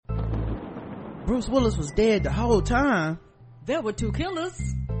Bruce Willis was dead the whole time. There were two killers.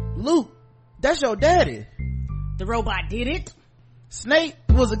 Luke, that's your daddy. The robot did it. Snape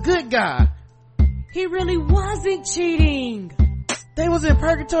was a good guy. He really wasn't cheating. They was in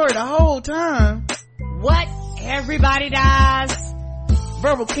purgatory the whole time. What? Everybody dies.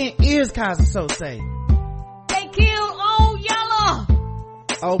 Verbal Kint is Kaiser Sose. They killed Old Yeller.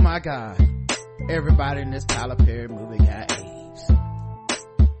 Oh my god. Everybody in this Tyler Perry movie got AIDS.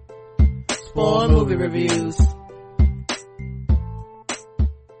 Spoil movie reviews.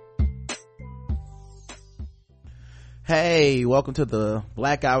 Hey, welcome to the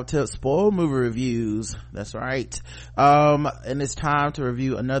Blackout Tip Spoil Movie Reviews. That's right. And it's time to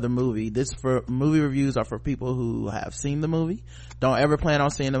review another movie. Movie reviews are for people who have seen the movie, don't ever plan on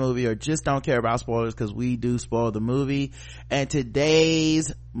seeing the movie, or just don't care about spoilers, because we do spoil the movie. And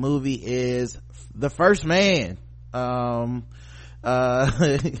today's movie is The First Man,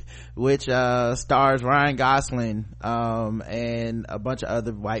 which stars Ryan Gosling and a bunch of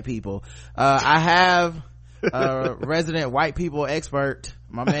other white people. I have resident white people expert,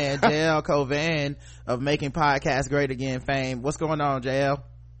 my man JL Covan of Making Podcasts Great Again fame. What's going on, JL?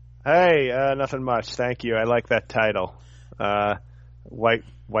 Hey, nothing much, thank you. I like that title.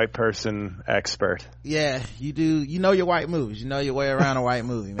 White person expert. Yeah, you do. You know your white movies. You know your way around a white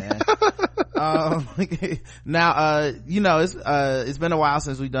movie, man. Now it's been a while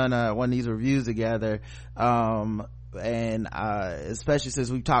since we've done one of these reviews together, and especially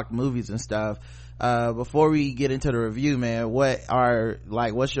since we've talked movies and stuff. Before we get into the review, man,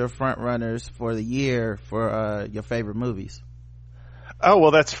 what's your front runners for the year for your favorite movies? Oh,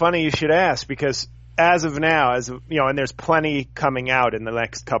 well, that's funny you should ask, because as of now, and there's plenty coming out in the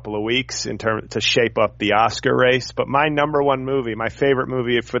next couple of weeks to shape up the Oscar race, but my number one movie, my favorite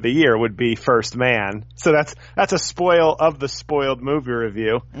movie for the year, would be First Man. So that's a spoil of the spoiled movie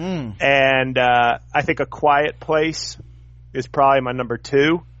review. And I think A Quiet Place is probably my number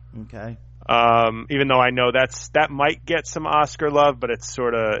two. Okay. Even though I know that might get some Oscar love, but it's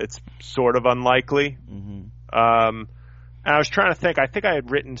sort of unlikely. And I was trying to think. I think I had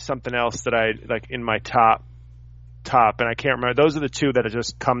written something else that I like in my top, and I can't remember. Those are the two that have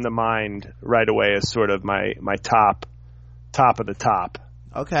just come to mind right away as sort of my top of the top.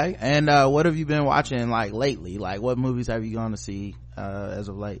 Okay. And what have you been watching like lately? Like, what movies have you gone to see as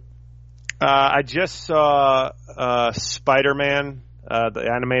of late? I just saw Spider-Man. The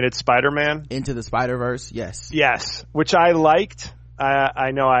animated Spider-Man, Into the Spider-Verse. Yes, which I liked.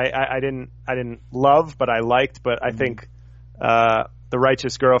 I know I didn't love, but I liked. But I think the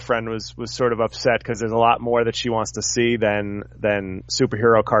Righteous Girlfriend was sort of upset because there's a lot more that she wants to see than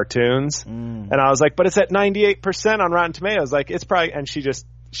superhero cartoons. And I was like, but it's at 98% on Rotten Tomatoes. Like, it's probably, and she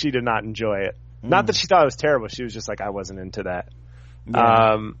did not enjoy it. Not that she thought it was terrible. She was just like, I wasn't into that.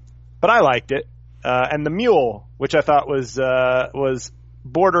 Yeah. But I liked it. And The Mule, which I thought was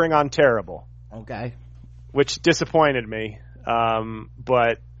bordering on terrible. Okay. Which disappointed me.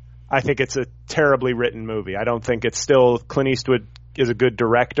 But I think it's a terribly written movie. I don't think it's still, Clint Eastwood is a good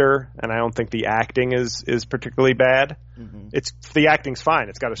director, and I don't think the acting is particularly bad. The acting's fine.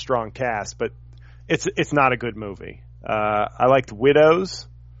 It's got a strong cast, but it's not a good movie. I liked Widows.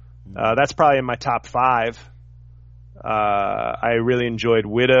 That's probably in my top 5. I really enjoyed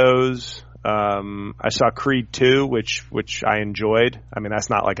Widows. I saw Creed 2, which I enjoyed. I mean, that's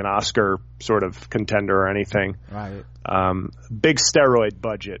not like an Oscar sort of contender or anything. Right. Big steroid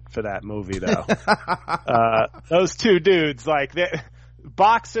budget for that movie, though. Those two dudes, like,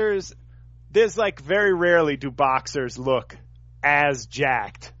 boxers, there's like very rarely do boxers look as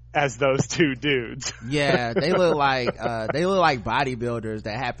jacked as those two dudes. Yeah, they look like bodybuilders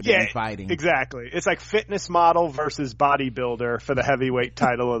that happen to be fighting. Exactly. It's like fitness model versus bodybuilder for the heavyweight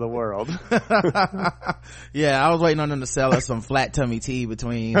title of the world. Yeah, I was waiting on them to sell us some flat tummy tea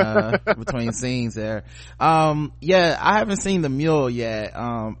between scenes there. Yeah, I haven't seen The Mule yet.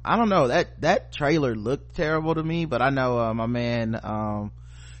 I don't know, that trailer looked terrible to me, but I know my man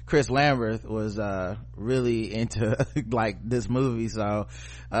Chris Lambert was really into like this movie, so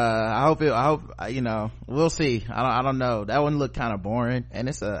I hope we'll see. I don't know, that one looked kind of boring, and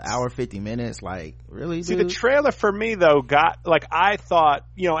it's an hour 50 minutes. Like, really, see, dude? the trailer for me though got, like, I thought,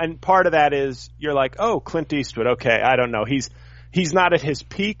 and part of that is you're like, oh, Clint Eastwood, okay, I don't know, he's not at his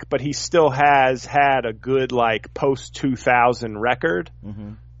peak, but he still has had a good like post 2000 record.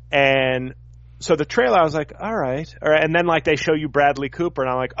 And so the trailer, I was like, all right. And then like they show you Bradley Cooper,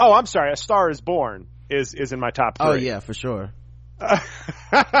 and I'm like, oh, I'm sorry, A Star Is Born is in my top 3. Oh yeah, for sure.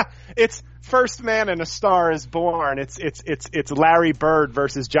 First Man in A Star Is Born. It's Larry Bird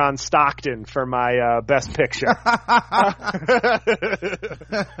versus John Stockton for my best picture.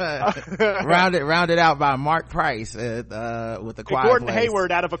 Rounded out by Mark Price with The Quiet Gordon Place.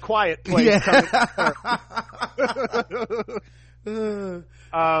 Hayward out of A Quiet Place. Yeah.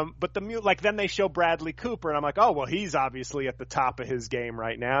 But then they show Bradley Cooper, and I'm like, oh well, he's obviously at the top of his game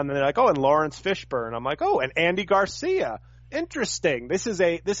right now. And then they're like, oh, and Lawrence Fishburne. I'm like, oh, and Andy Garcia. Interesting. This is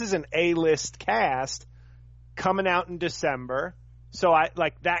an A-list cast coming out in December. So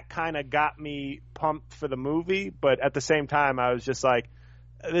that kind of got me pumped for the movie, but at the same time I was just like,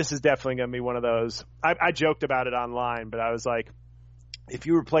 this is definitely going to be one of those. I joked about it online, but I was like, if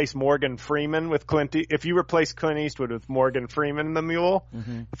you replace Clint Eastwood with Morgan Freeman in The Mule,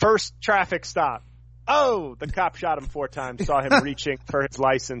 first traffic stop. Oh, the cop shot him 4 times, saw him reaching for his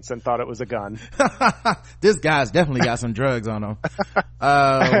license and thought it was a gun. This guy's definitely got some drugs on him.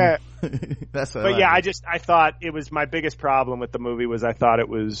 That's but yeah, I thought it was my biggest problem with the movie was I thought it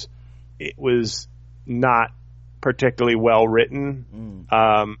was not particularly well written,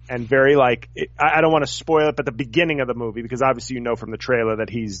 and very I don't want to spoil it, but the beginning of the movie, because obviously you know from the trailer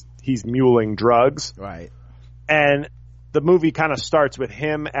that he's muling drugs, right? And the movie kind of starts with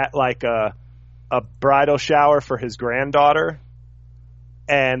him at a bridal shower for his granddaughter,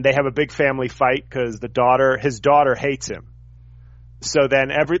 and they have a big family fight because his daughter hates him. So then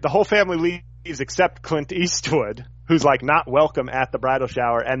the whole family leaves except Clint Eastwood, who's not welcome at the bridal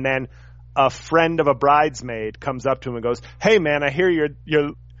shower, and then a friend of a bridesmaid comes up to him and goes, "Hey man, I hear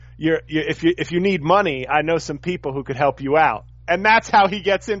if you need money, I know some people who could help you out." And that's how he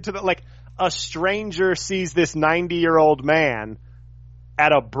gets into a stranger sees this 90-year-old man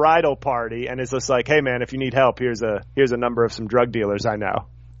at a bridal party and is just like, "Hey man, if you need help, here's a number of some drug dealers I know."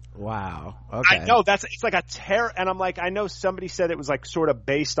 Wow. Okay. I know it's like a terror, and I'm like, I know somebody said it was sort of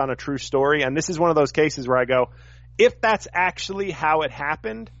based on a true story, and this is one of those cases where I go, if that's actually how it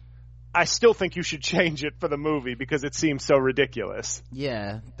happened, I still think you should change it for the movie because it seems so ridiculous.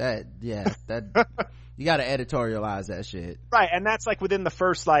 Yeah, that you got to editorialize that shit, right? And that's within the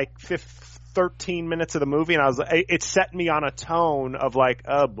first 13 minutes of the movie, and it set me on a tone of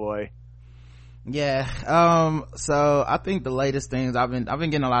oh boy. Yeah. So I think the latest things I've been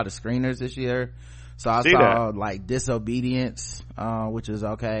getting a lot of screeners this year. So I saw Disobedience, which is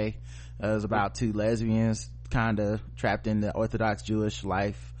okay. It was about 2 lesbians kind of trapped in the Orthodox Jewish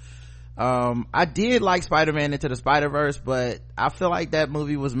life. I did like Spider-Man Into the Spider-Verse, but I feel like that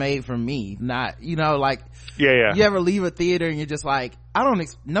movie was made for me, not, yeah. You ever leave a theater and you're just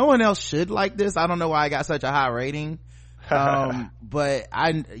no one else should like this. I don't know why I got such a high rating. But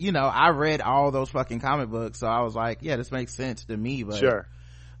I read all those fucking comic books, so I was like, yeah, this makes sense to me. But sure.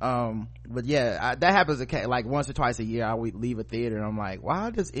 But yeah, that happens once or twice a year. I would leave a theater and I'm like, why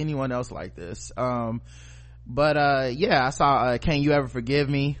does anyone else like this? But I saw Can You Ever Forgive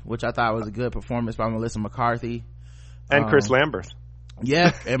Me, which I thought was a good performance by Melissa McCarthy and Chris Lambert.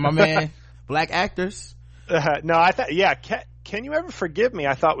 Yeah, and my man, black actors. No, I thought, Can You Ever Forgive Me,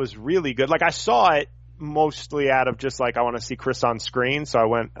 I thought was really good. I saw it mostly out of just I want to see Chris on screen, so I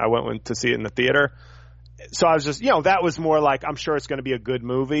went to see it in the theater. So I was just, that was more I'm sure it's going to be a good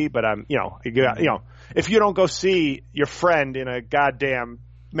movie, but I'm, if you don't go see your friend in a goddamn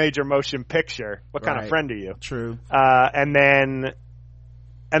major motion picture, what kind of friend are you? True. And then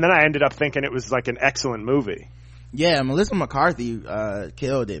I ended up thinking it was an excellent movie. Yeah, Melissa McCarthy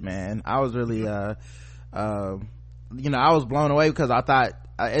killed it, man. I was really I was blown away because I thought,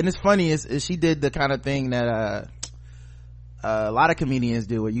 and it's funny is she did the kind of thing that a lot of comedians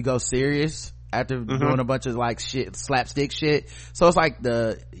do, where you go serious after doing a bunch of shit, slapstick shit. So it's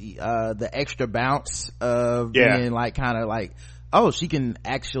the extra bounce of being oh, she can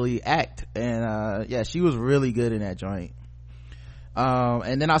actually act. And she was really good in that joint.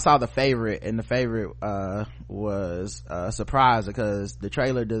 And then I saw The Favorite, and The Favorite was a surprise because the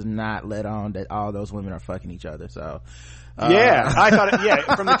trailer does not let on that all those women are fucking each other. So I thought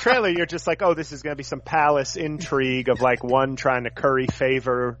from the trailer you're just oh, this is going to be some palace intrigue of one trying to curry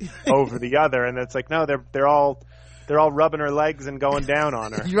favor over the other, and it's no, they're all rubbing her legs and going down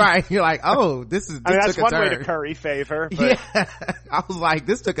on her. Right. You're oh, this that's took one a turn. way to curry favor. But. Yeah. I was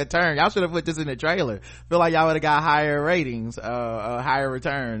this took a turn. Y'all should have put this in the trailer. Feel like y'all would have got higher ratings, higher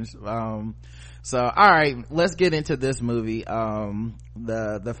returns. So all right, let's get into this movie.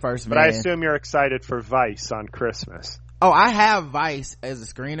 The First Man. But I assume you're excited for Vice on Christmas. Oh, I have Vice as a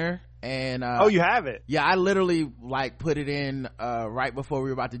screener, and oh, you have it? Yeah, I literally put it in right before we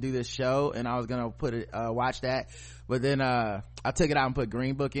were about to do this show, and I was gonna watch that, but then I took it out and put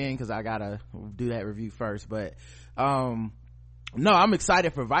Green Book in because I gotta do that review first. But No, I'm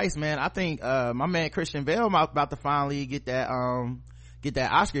excited for Vice, man. I think my man Christian Bale about to finally get that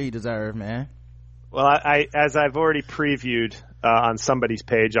Oscar he deserved, man. Well, I as I've already previewed on somebody's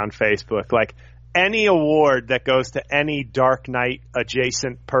page on Facebook, like any award that goes to any Dark Knight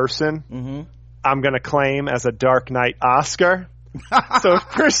adjacent person, I'm going to claim as a Dark Knight Oscar. So if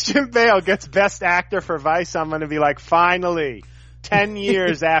Christian Bale gets Best Actor for Vice, I'm going to be like, finally, 10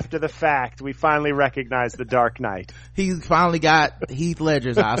 years after the fact, we finally recognize the Dark Knight. He finally got Heath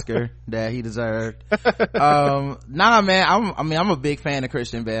Ledger's Oscar that he deserved. Nah, man, I'm a big fan of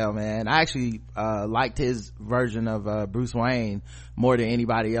Christian Bale, man. I actually liked his version of Bruce Wayne more than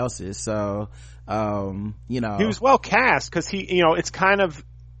anybody else's. So he was well cast because he, it's kind of,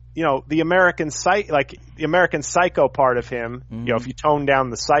 the American Psycho part of him, if you tone down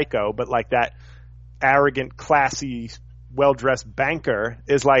the psycho, but like that arrogant, classy, well-dressed banker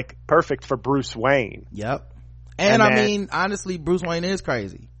is like perfect for Bruce Wayne. Yep. And I mean, honestly, Bruce Wayne is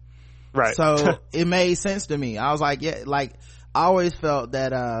crazy. Right. So it made sense to me. I was like, yeah, like I always felt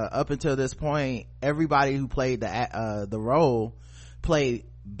that, up until this point, everybody who played the role played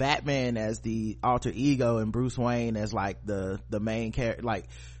Batman as the alter ego and Bruce Wayne as like the main character. Like,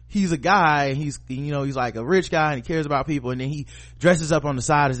 he's a guy, he's like a rich guy and he cares about people, and then he dresses up on the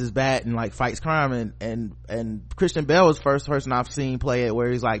side as his bat and like fights crime, and Christian Bale was the first person I've seen play it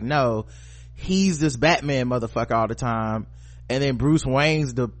where he's like, no, he's this Batman motherfucker all the time, and then Bruce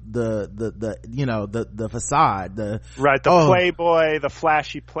Wayne's the facade, playboy, the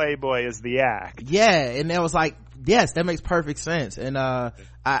flashy playboy is the act. Yeah, and that was like, yes, that makes perfect sense. And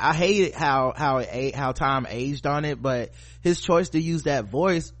I hated how time aged on it, but his choice to use that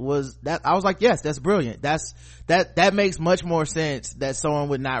voice was that I was like, yes, that's brilliant. That makes much more sense that someone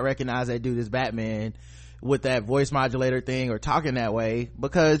would not recognize that dude as Batman with that voice modulator thing or talking that way,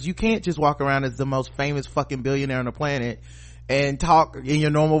 because you can't just walk around as the most famous fucking billionaire on the planet and talk in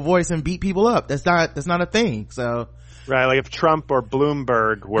your normal voice and beat people up. That's not a thing. So right, like if Trump or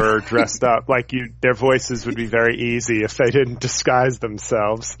Bloomberg were dressed up like their voices would be very easy if they didn't disguise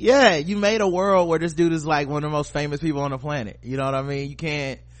themselves. Yeah, you made a world where this dude is like one of the most famous people on the planet. You know what I mean? You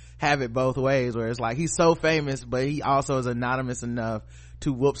can't have it both ways, where it's like he's so famous but he also is anonymous enough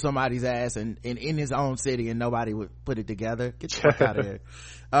to whoop somebody's ass and in his own city and nobody would put it together. Get the fuck out of here.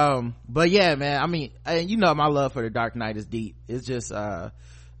 But yeah, man, I mean, my love for the Dark Knight is deep. It's just the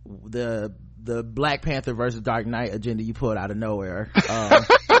Black Panther versus Dark Knight agenda you pulled out of nowhere.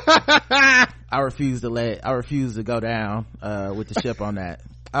 I refuse to go down with the ship on that.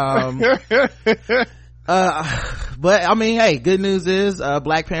 But I mean, hey, good news is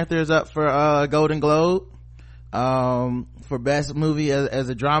Black Panther is up for Golden Globe for best movie as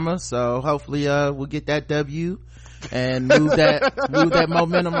a drama, so hopefully we'll get that W and move that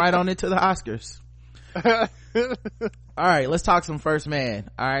momentum right on into the Oscars. All right, let's talk some First Man.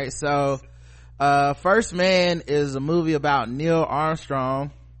 All right, so First Man is a movie about Neil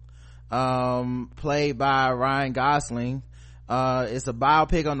Armstrong, played by Ryan Gosling. It's a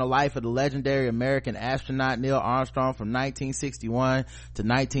biopic on the life of the legendary American astronaut Neil Armstrong from 1961 to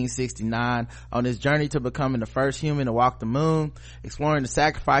 1969 on his journey to becoming the first human to walk the moon, exploring the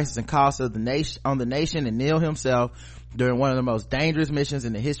sacrifices and costs of the nation and Neil himself during one of the most dangerous missions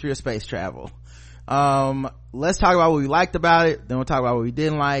in the history of space travel. Let's talk about what we liked about it, then we'll talk about what we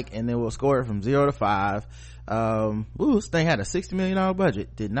didn't like, and then we'll score it from 0 to 5. This thing had a $60 million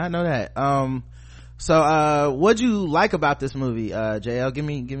budget. Did not know that. So what'd you like about this movie, JL? Give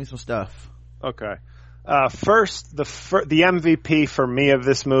me some stuff. Okay. First, the MVP for me of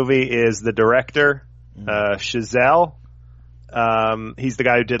this movie is the director, Chazelle. He's the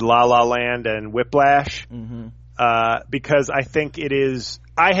guy who did La La Land and Whiplash. Because I think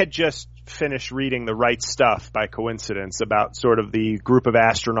I had just finished reading The Right Stuff by coincidence about sort of the group of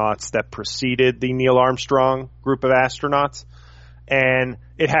astronauts that preceded the Neil Armstrong group of astronauts. And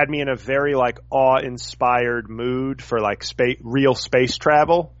it had me in a very like awe-inspired mood for like real space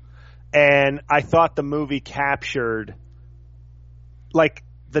travel. And I thought the movie captured like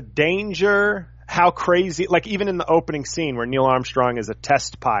the danger, how crazy, like even in the opening scene where Neil Armstrong is a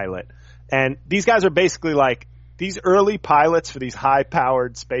test pilot. And these guys are basically like these early pilots for these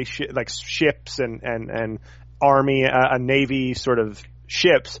high-powered spaceship, like ships and army, navy sort of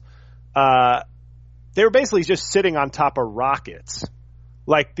ships. They were basically just sitting on top of rockets.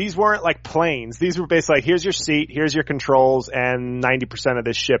 Like, these weren't like planes. These were basically like, here's your seat, here's your controls, and 90% of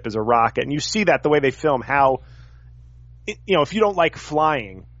this ship is a rocket. And you see that the way they film how, if you don't like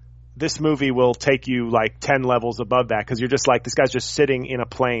flying, this movie will take you like 10 levels above that, because you're just like, this guy's just sitting in a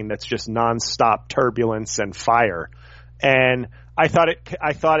plane that's just nonstop turbulence and fire. And I thought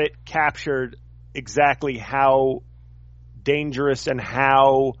it captured exactly how dangerous and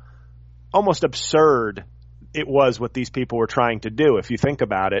how almost absurd it was what these people were trying to do, if you think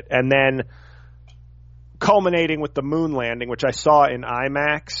about it. And then culminating with the moon landing, which I saw in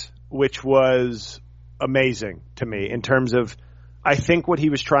IMAX, which was amazing to me in terms of, I think what he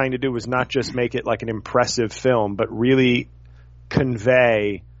was trying to do was not just make it like an impressive film, but really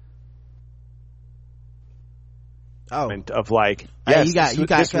convey of like, yes, you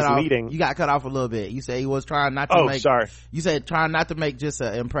got this cut was off. leading. You got cut off a little bit. You say he was trying not to make. Sorry. You said trying not to make just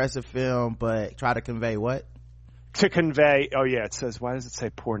an impressive film, but try to convey what? To convey. Oh yeah, it says. Why does it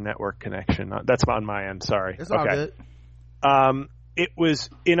say poor network connection? That's on my end. Sorry. It's all good. It was,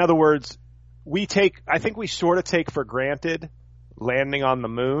 in other words, I think we sort of take for granted landing on the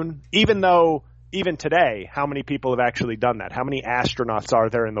moon, even though. Even today, how many people have actually done that? How many astronauts are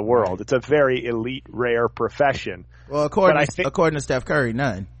there in the world? It's a very elite, rare profession. Well, according to Steph Curry,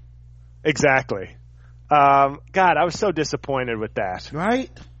 none. Exactly. God, I was so disappointed with that. Right?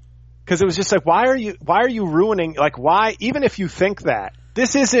 Because it was just like, why are you ruining, like, why, even if you think that,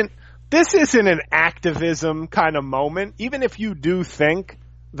 this isn't an activism kind of moment. Even if you do think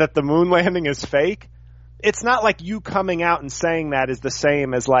that the moon landing is fake, it's not like you coming out and saying that is the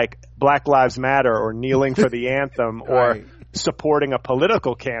same as like Black Lives Matter or kneeling for the anthem or supporting a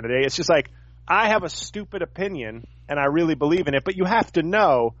political candidate. It's just like, I have a stupid opinion and I really believe in it, but you have to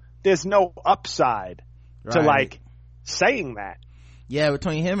know there's no upside to like saying that. Yeah,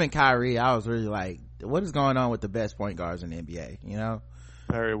 between him and Kyrie, I was really like, what is going on with the best point guards in the NBA, you know?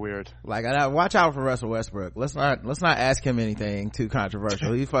 Very weird. Like, watch out for Russell Westbrook. Let's not ask him anything too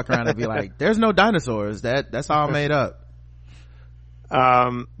controversial. He fuck around and be like, "There's no dinosaurs. That's all made up."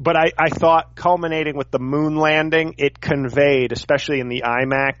 But I thought culminating with the moon landing, it conveyed, especially in the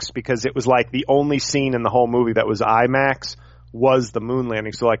IMAX, because it was like the only scene in the whole movie that was IMAX was the moon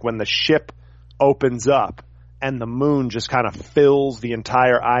landing. So like when the ship opens up and the moon just kind of fills the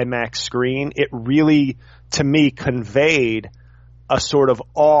entire IMAX screen, it really, to me, conveyed a sort of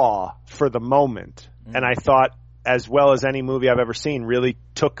awe for the moment. And I thought, as well as any movie I've ever seen, really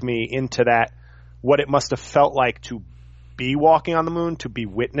took me into that, what it must have felt like to be walking on the moon, to be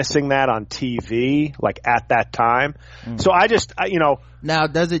witnessing that on TV, like at that time. So Now,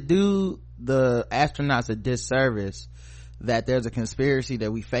 does it do the astronauts a disservice that there's a conspiracy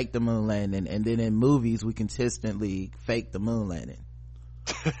that we fake the moon landing, and then in movies we consistently fake the moon landing?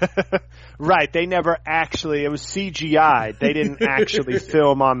 Right, they never actually, it was CGI. They didn't actually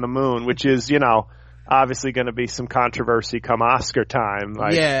film on the moon, which is, obviously going to be some controversy come Oscar time.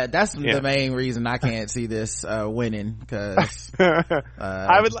 Like, that's the main reason I can't see this winning, because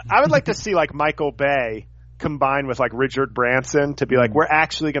I would like to see like Michael Bay combined with like Richard Branson to be like, we're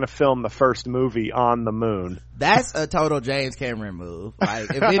actually going to film the first movie on the moon. That's a total James Cameron move.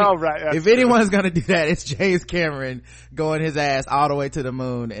 Like, if anyone's going to do that, it's James Cameron going his ass all the way to the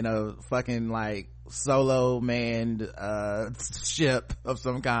moon in a fucking like solo manned ship of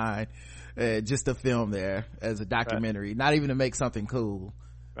some kind, just to film there as a documentary, not even to make something cool.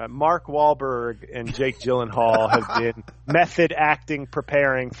 Mark Wahlberg and Jake Gyllenhaal have been method acting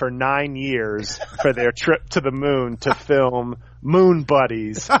preparing for 9 years for their trip to the moon to film Moon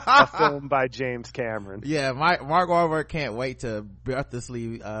Buddies, a film by James Cameron. Yeah, Mark Wahlberg can't wait to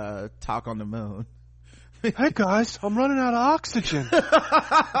breathlessly talk on the moon. Hey guys, I'm running out of oxygen.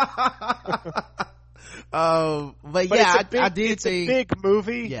 But yeah, I did it's think a big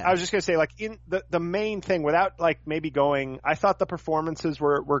movie. Yeah. I was just gonna say, like, in the main thing, without like maybe going, I thought the performances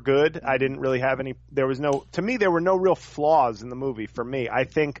were good. I didn't really have any. There were no real flaws in the movie for me. I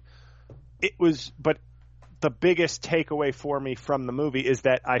think it was, but the biggest takeaway for me from the movie is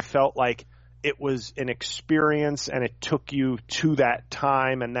that I felt like it was an experience and it took you to that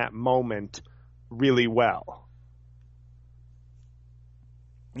time and that moment really well.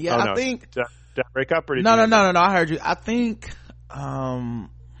 Yeah, I think. Did I break up or did No, I heard you. I think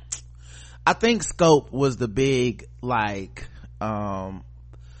scope was the big like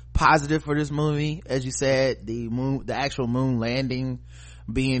positive for this movie, as you said, the actual moon landing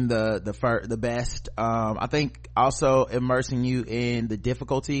being the best. I think also immersing you in the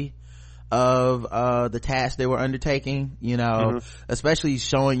difficulty of the task they were undertaking, especially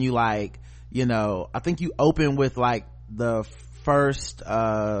showing you like, I think you open with like the first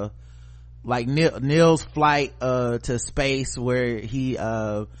like Neil's flight to space, where he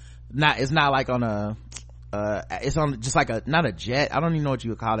it's not like on a it's on just like not a jet. I don't even know what you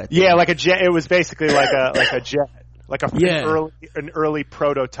would call that thing. Yeah, like a jet. It was basically like a jet, like an early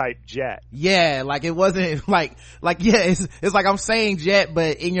prototype jet. Yeah, like it wasn't like it's like I'm saying jet,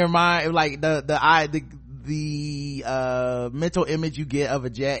 but in your mind, like the the mental image you get of a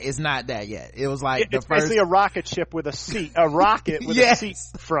jet is not that yet. It was like it's basically a rocket ship with a seat, a rocket with a seat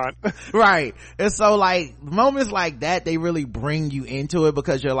front. Right. And so like moments like that, they really bring you into it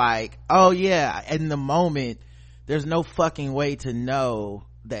because you're like, oh yeah, in the moment there's no fucking way to know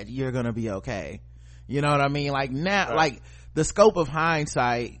that you're gonna be okay. You know what I mean? Like now, right. Like the scope of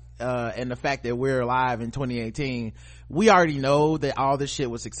hindsight, and the fact that we're alive in 2018, we already know that all this shit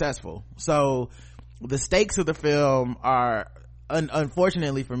was successful. So the stakes of the film are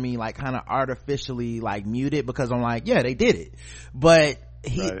unfortunately for me like kind of artificially like muted because I'm like, yeah, they did it. But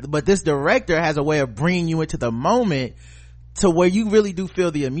but this director has a way of bringing you into the moment to where you really do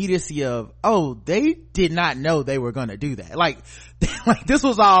feel the immediacy of, oh, they did not know they were gonna do that. Like this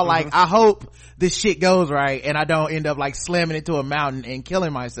was all like, I hope this shit goes right and I don't end up like slamming into a mountain and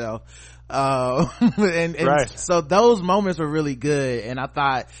killing myself. And right. So those moments were really good, and I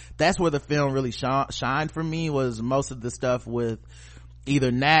thought that's where the film really shined for me, was most of the stuff with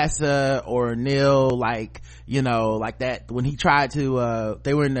either NASA or Neil, like, you know, like that when he tried to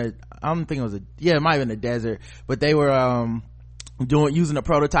they were in the, I don't think it was it might have been the desert, but they were using a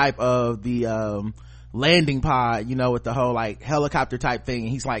prototype of the landing pod, you know, with the whole like helicopter type thing, and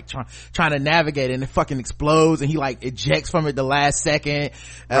he's like trying to navigate it, and it fucking explodes and he like ejects from it the last second.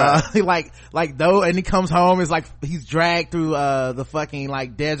 Right. like though, and he comes home, it's like he's dragged through the fucking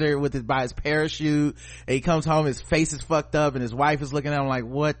like desert by his parachute, and he comes home, his face is fucked up and his wife is looking at him like,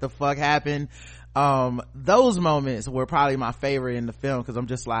 what the fuck happened? Those moments were probably my favorite in the film because I'm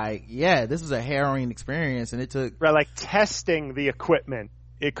just like, yeah, this is a harrowing experience, and it took like testing the equipment.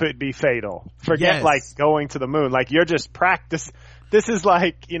 It could be fatal. Forget like going to the moon. Like you're just practice. This is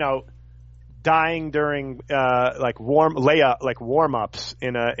like, you know, dying during like warm ups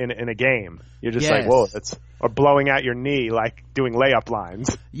in a game. You're just like, whoa, or blowing out your knee, like doing layup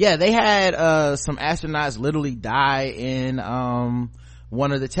lines. Yeah, they had some astronauts literally die in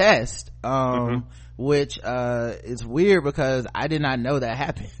one of the tests. Which is weird because I did not know that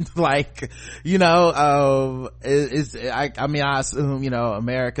happened. Like, you know, I mean, I assume, you know,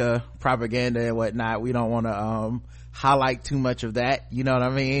 America propaganda and whatnot, we don't want to highlight too much of that, you know what I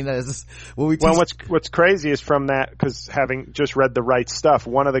mean? What's crazy is from that, because having just read The Right Stuff,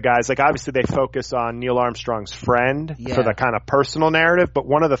 one of the guys, like obviously they focus on Neil Armstrong's friend for the kind of personal narrative, but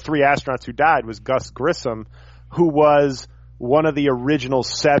one of the 3 astronauts who died was Gus Grissom, who was one of the original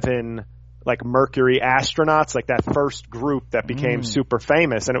 7 like Mercury astronauts, like that first group that became super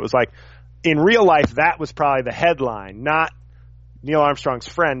famous. And it was like, in real life, that was probably the headline, not Neil Armstrong's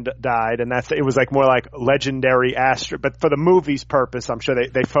friend died, and it was like more like legendary but for the movie's purpose, I'm sure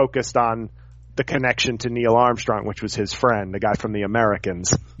they focused on the connection to Neil Armstrong, which was his friend, the guy from the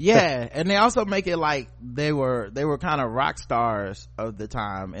Americans. Yeah, and they also make it like they were kind of rock stars of the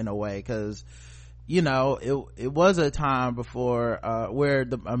time in a way, because you know, it was a time before where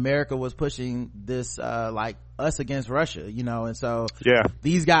America was pushing this like us against Russia, you know, and so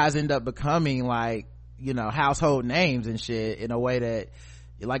these guys end up becoming like, you know, household names and shit in a way that,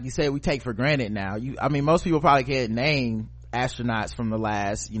 like you said, we take for granted now. I mean, most people probably can't name astronauts from the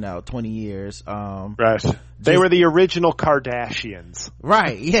last, you know, 20 years. Right. They were the original Kardashians.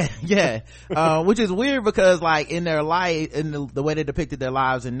 Right. Yeah. Which is weird because like in their life, in the way they depicted their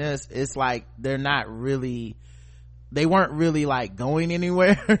lives in this, it's like they weren't really like going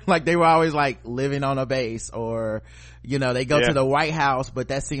anywhere. Like they were always like living on a base, or, you know, they go to the White House, but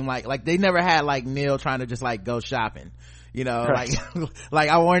that seemed like they never had like Neil trying to just like go shopping. You know, like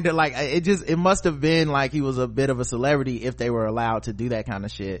I wondered, like it must have been like he was a bit of a celebrity if they were allowed to do that kind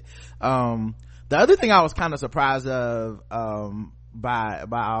of shit. The other thing I was kind of surprised of by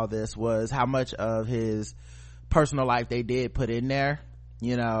all this was how much of his personal life they did put in there,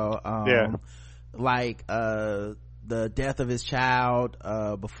 you know. Like the death of his child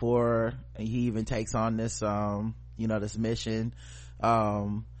before he even takes on this you know, this mission,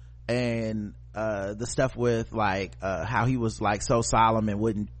 and the stuff with like how he was like so solemn and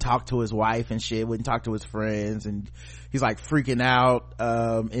wouldn't talk to his wife and shit, wouldn't talk to his friends, and he's like freaking out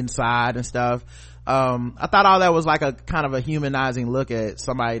inside and stuff. I thought all that was like a kind of a humanizing look at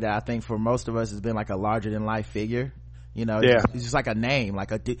somebody that I think for most of us has been like a larger than life figure, you know. It's just like a name,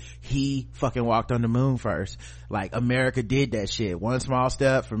 like he fucking walked on the moon first, like America did that shit, one small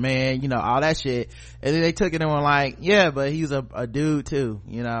step for man, you know, all that shit. And then they took it and were like, yeah, but he's a dude too,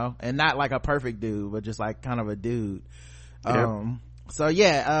 you know, and not like a perfect dude, but just like kind of a dude. So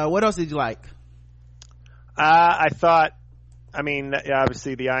what else did you like? I thought, I mean,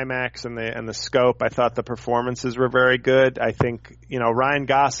 obviously the IMAX and the scope, I thought the performances were very good. I think, you know, Ryan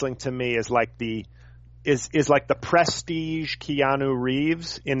Gosling to me is like the is like the prestige Keanu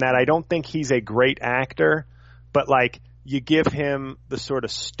Reeves, in that I don't think he's a great actor, but like you give him the sort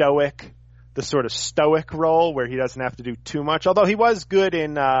of stoic role where he doesn't have to do too much. Although he was good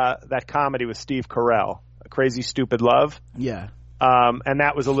in that comedy with Steve Carell, Crazy Stupid Love. Yeah. And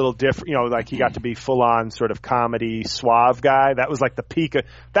that was a little different, you know, like he got to be full on sort of comedy suave guy. That was like the peak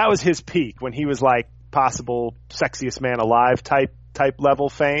that was his peak, when he was like possible sexiest man alive type level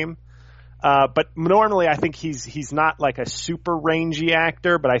fame. But normally I think he's not like a super rangy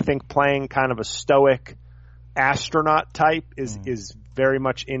actor, but I think playing kind of a stoic astronaut type is very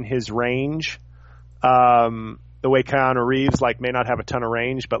much in his range. The way Keanu Reeves like may not have a ton of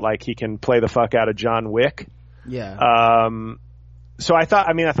range, but like he can play the fuck out of John Wick. Yeah. So I thought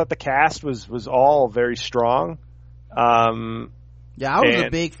the cast was all very strong. Yeah, I was a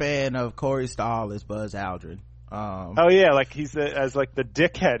big fan of Corey Stahl as Buzz Aldrin. Oh yeah, like he's as like the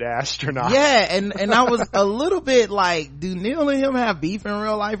dickhead astronaut. Yeah, and I was a little bit like, do Neil and him have beef in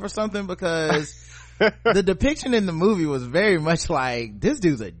real life or something? Because the depiction in the movie was very much like, this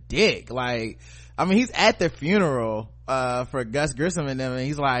dude's a dick. Like, I mean, he's at the funeral for Gus Grissom and them, and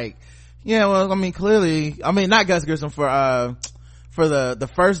he's like, yeah, well, I mean, clearly, I mean, not Gus Grissom, for the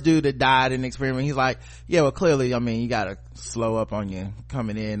first dude that died in the experiment. He's like, yeah, well, clearly, I mean, you gotta slow up on you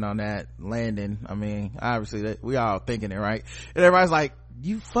coming in on that landing. I mean, obviously we all thinking it, right? And everybody's like,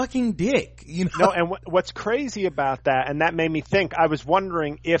 you fucking dick, you know? No, and what's crazy about that, and that made me think, I was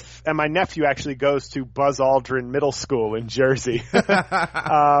wondering if, and my nephew actually goes to Buzz Aldrin Middle School in Jersey.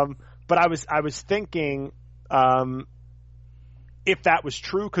 But I was thinking, if that was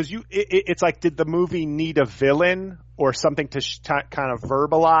true, because it's like, did the movie need a villain or something to kind of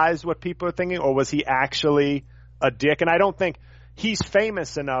verbalize what people are thinking, or was he actually a dick? And I don't think he's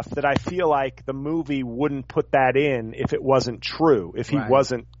famous enough that I feel like the movie wouldn't put that in if it wasn't true, if he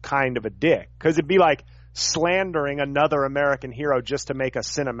wasn't kind of a dick, because it'd be like slandering another American hero just to make a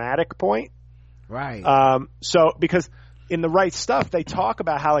cinematic point. Right. So because in The Right Stuff they talk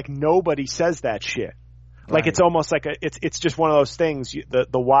about how like nobody says that shit. Like it's almost like it's just one of those things.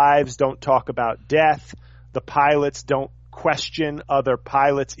 The wives don't talk about death. The pilots don't question other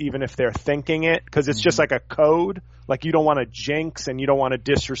pilots even if they're thinking it, because it's just like a code. Like you don't want to jinx and you don't want to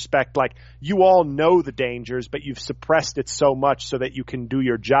disrespect. Like you all know the dangers, but you've suppressed it so much so that you can do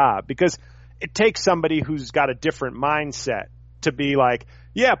your job. Because it takes somebody who's got a different mindset to be like,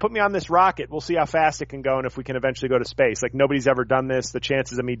 yeah, put me on this rocket. We'll see how fast it can go and if we can eventually go to space. Like nobody's ever done this. The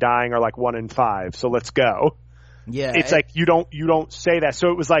chances of me dying are like 1 in 5. So let's go. Yeah. It's like you don't say that. So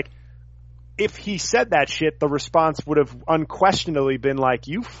it was like, if he said that shit, the response would have unquestionably been like,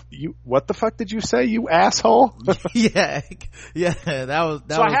 you what the fuck did you say, you asshole? yeah, that was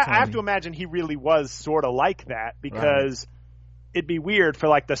I have to imagine he really was sort of like that, because it'd be weird for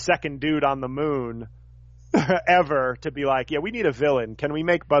like the second dude on the moon ever to be like, yeah, we need a villain. Can we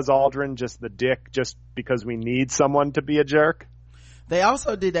make Buzz Aldrin just the dick just because we need someone to be a jerk? They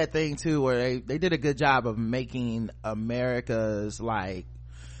also did that thing too where they did a good job of making America's like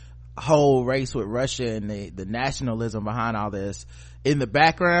whole race with Russia and the nationalism behind all this in the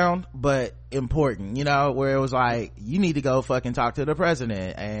background, but important, you know, where it was like, you need to go fucking talk to the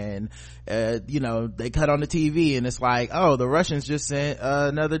president, and you know, they cut on the TV and it's like, oh, the Russians just sent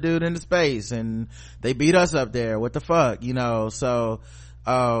another dude into space and they beat us up there, what the fuck, you know? So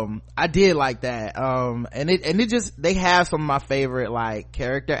I did like that. And it just, they have some of my favorite like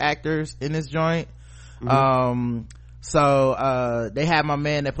character actors in this joint. So they had my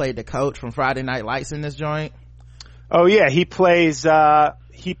man that played the coach from Friday Night Lights in this joint. Oh yeah, he played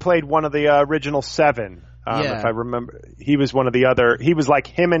one of the original 7. If I remember, he was one of the other, he was like,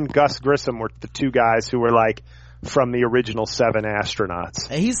 him and Gus Grissom were the two guys who were like from the original 7 astronauts.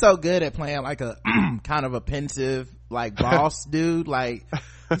 And he's so good at playing like a kind of a pensive like boss dude. Like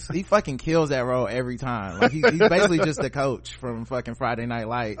he fucking kills that role every time. Like he's basically just the coach from fucking Friday Night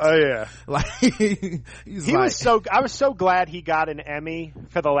Lights. Oh yeah. Like I was so glad he got an Emmy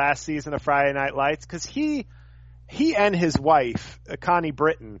for the last season of Friday Night Lights, because he and his wife, Connie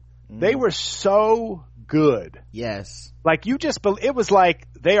Britton, they were so good. Yes. Like it was like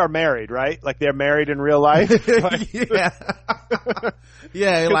they are married, right? Like they're married in real life. Like, yeah.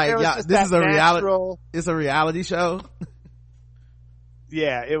 Yeah, like this is a reality. It's a reality show.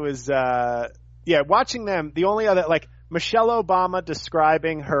 Yeah, it was. Watching them. The only other, like, Michelle Obama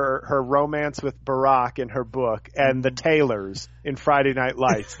describing her romance with Barack in her book, and the Taylors in Friday Night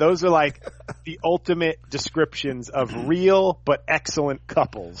Lights. Those are like the ultimate descriptions of real but excellent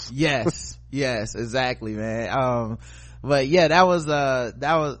couples. Yes, exactly, man. but yeah,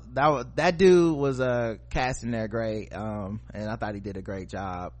 that dude was cast in there great, and I thought he did a great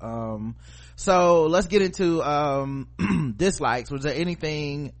job. So let's get into dislikes. Was there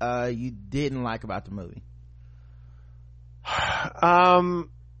anything you didn't like about the movie?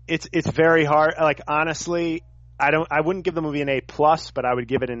 It's very hard. Like, honestly, I wouldn't give the movie an A+, but I would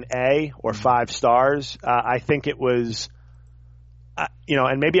give it an A or 5 stars. I think it was,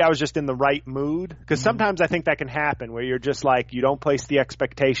 and maybe I was just in the right mood, because sometimes I think that can happen where you're just like, you don't place the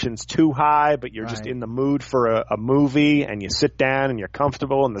expectations too high, but you're just in the mood for a movie, and you sit down and you're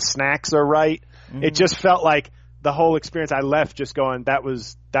comfortable and the snacks are right. It just felt like the whole experience, I left just going, that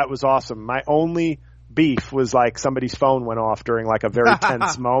was awesome. My only beef was like somebody's phone went off during like a very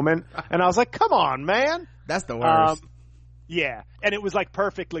tense moment, and I was like, come on, man. That's the worst. Yeah, and it was like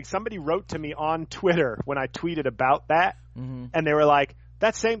perfectly. Somebody wrote to me on Twitter when I tweeted about that, and they were like,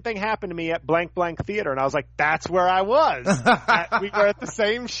 that same thing happened to me at blank blank theater, and I was like, that's where I was. We were at the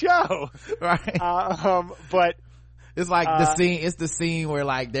same show. Right. But it's like the scene where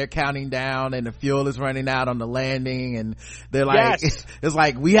like they're counting down and the fuel is running out on the landing, and they're like, yes. It's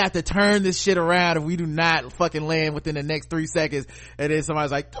like, we have to turn this shit around if we do not fucking land within the next 3 seconds. And then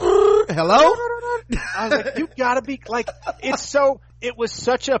somebody's like, hello? I was like, you gotta be like, it was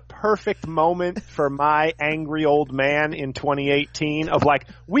such a perfect moment for my angry old man in 2018 of like,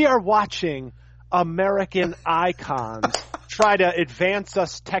 we are watching American icons try to advance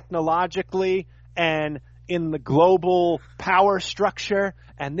us technologically and in the global power structure,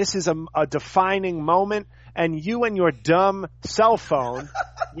 and this is a defining moment, and you and your dumb cell phone,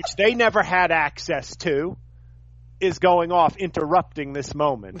 which they never had access to, is going off, interrupting this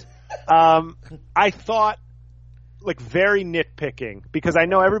moment. I thought, like, very nitpicking, because I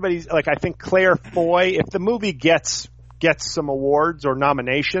know everybody's like, I think Claire Foy, if the movie gets some awards or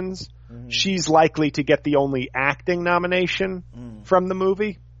nominations, she's likely to get the only acting nomination from the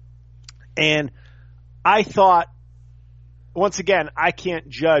movie. And I thought, once again, I can't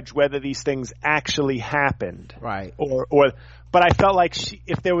judge whether these things actually happened, right? But I felt like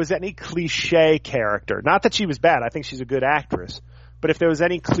if there was any cliche character, not that she was bad, I think she's a good actress, but if there was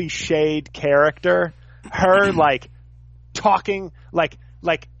any cliched character, her like talking like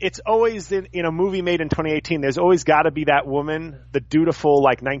it's always in a movie made in 2018, there's always got to be that woman, the dutiful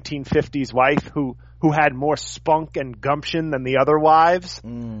like 1950s wife who had more spunk and gumption than the other wives,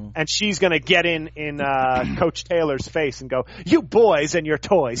 and she's gonna get in Coach Taylor's face and go, you boys and your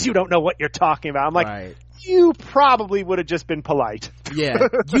toys, you don't know what you're talking about. I'm like, right. You probably would have just been polite. Yeah,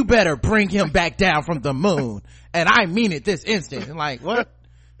 you better bring him back down from the moon, and I mean it this instant. And like, what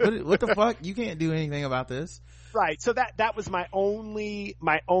the fuck? You can't do anything about this. Right. So that was my only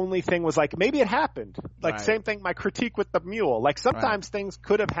thing was like, maybe it happened. Like, right. Same thing, my critique with the mule. Like, sometimes things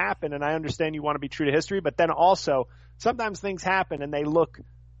could have happened, and I understand you want to be true to history, but then also sometimes things happen and they look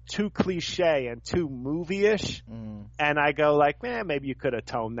too cliche and too movie-ish. And I go like, man, maybe you could have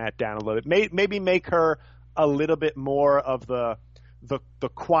toned that down a little bit. Maybe make her a little bit more of the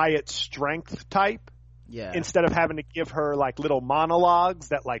quiet strength type. Yeah. Instead of having to give her like little monologues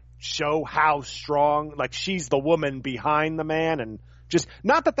that like show how strong, like she's the woman behind the man, and just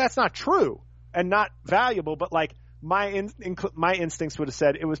not that that's not true and not valuable, but like my instincts would have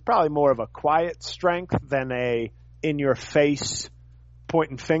said it was probably more of a quiet strength than a in your face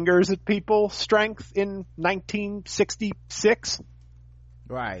pointing fingers at people strength in 1966.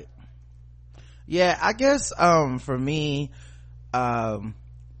 Right. Yeah, I guess for me,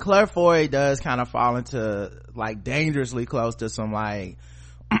 Claire Foy does kind of fall into like dangerously close to some like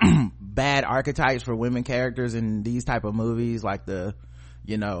bad archetypes for women characters in these type of movies, like the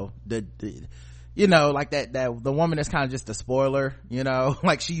like that the woman that's kind of just a spoiler,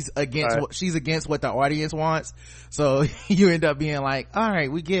 like she's against what the audience wants, so you end up being like, all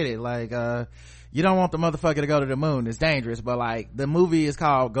right, we get it, like you don't want the motherfucker to go to the moon, it's dangerous, but like the movie is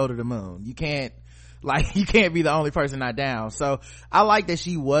called Go to the Moon, you can't be the only person not down. So I like that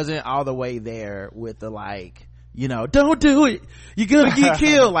she wasn't all the way there with the like, don't do it, you're gonna get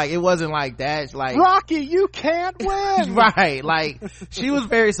killed. Like, it wasn't like that. Like, Rocky, you can't win. Right. Like, she was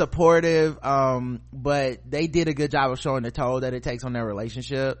very supportive, but they did a good job of showing the toll that it takes on their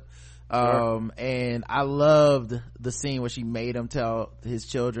relationship. And I loved the scene where she made him tell his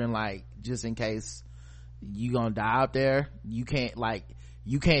children, like, just in case you gonna die out there, you can't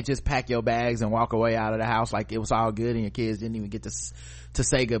just pack your bags and walk away out of the house like it was all good and your kids didn't even get to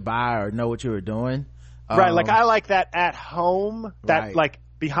say goodbye or know what you were doing. Right. Like, I like that at home, that right. Like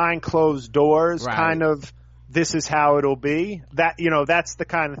behind closed doors, right. Kind of, this is how it'll be. That, that's the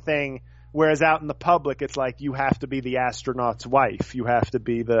kind of thing. Whereas out in the public, it's like, you have to be the astronaut's wife. You have to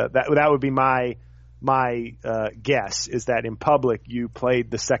be that would be my my guess is that in public you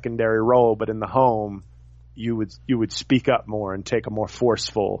played the secondary role, but in the home you would speak up more and take a more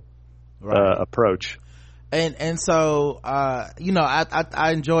forceful approach. And so I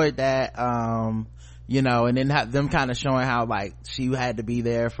enjoyed that, and then them kind of showing how like she had to be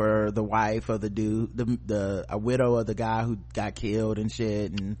there for the wife of the dude, a widow of the guy who got killed and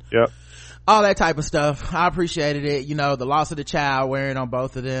shit, and all that type of stuff. I appreciated it. The loss of the child wearing on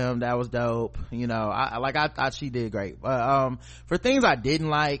both of them, that was dope. I thought she did great. For things I didn't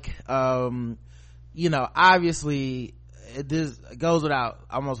like, obviously this goes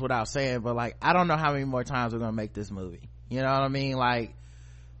almost without saying, but like I don't know how many more times we're gonna make this movie. You know what I mean? Like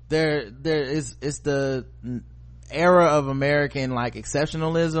it's the era of American like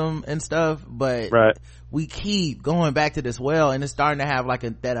exceptionalism and stuff, but we keep going back to this well, and it's starting to have like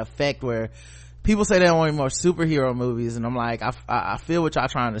that effect where people say they don't want any more superhero movies, and I'm like, I feel what y'all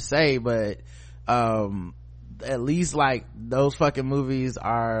trying to say, but at least like those fucking movies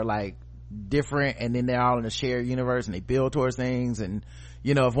are like different, and then they're all in a shared universe and they build towards things, and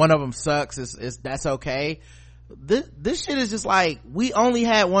if one of them sucks, it's that's okay. This shit is just like, we only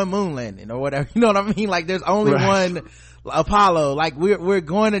had one moon landing or whatever, you know what I mean? Like there's only one Apollo. Like we're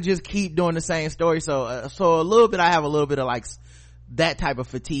going to just keep doing the same story. So a little bit, I have a little bit of like that type of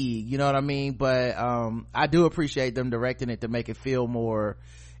fatigue, you know what I mean? But I do appreciate them directing it to make it feel more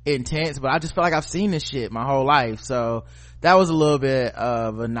intense, but I just feel like I've seen this shit my whole life, so that was a little bit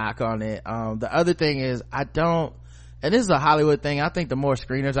of a knock on it. The other thing is, and this is a Hollywood thing, I think the more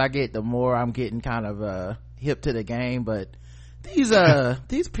screeners I get, the more I'm getting kind of hip to the game, but these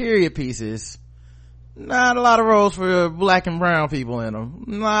period pieces, not a lot of roles for black and brown people in them,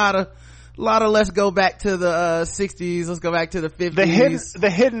 not a lot of let's go back to the 60s, let's go back to the 50s. The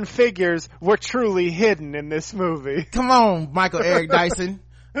hidden figures were truly hidden in this movie. Come on, Michael Eric Dyson.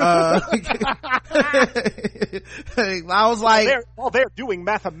 I was like, while they're doing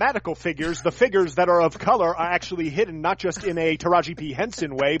mathematical figures, the figures that are of color are actually hidden not just in a Taraji P.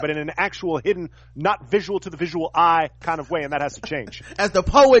 Henson way, but in an actual hidden, not visual to the visual eye kind of way, and that has to change. As the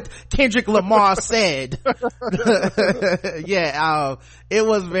poet Kendrick Lamar said.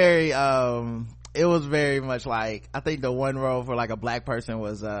 It was very much like, I think the one role for like a black person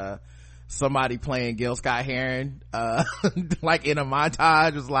was somebody playing Gil Scott-Heron, like in a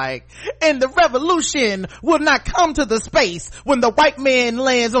montage, was like, and the revolution will not come to the space when the white man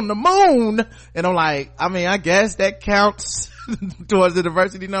lands on the moon. And I'm like, I mean, I guess that counts towards the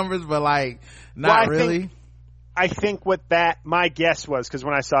diversity numbers, but like, not really. I think what my guess was, because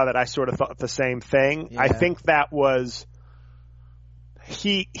when I saw that, I sort of thought the same thing. Yeah. I think that was,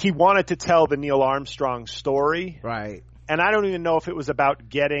 he wanted to tell the Neil Armstrong story. Right. And I don't even know if it was about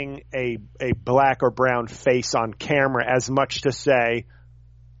getting a black or brown face on camera as much to say,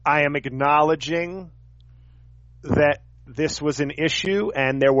 I am acknowledging that this was an issue,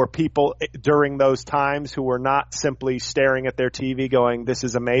 and there were people during those times who were not simply staring at their TV going, this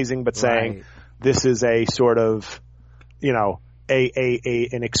is amazing, but saying, this is a sort of, an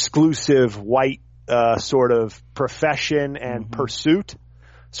exclusive white sort of profession and pursuit.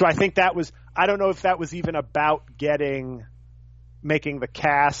 So I think that was, I don't know if that was even about making the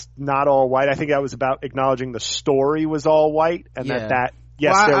cast not all white. I think that was about acknowledging the story was all white, and there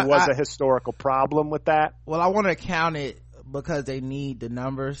was a historical problem with that. Well, I want to count it because they need the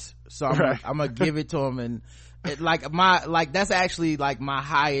numbers, so I'm gonna give it to them, and that's actually like my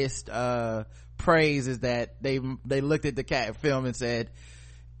highest praise is that they looked at the cat film and said,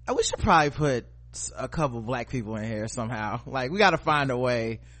 we should probably put a couple black people in here somehow. Like, we got to find a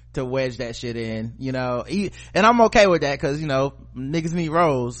way to wedge that shit in, and I'm okay with that, because niggas need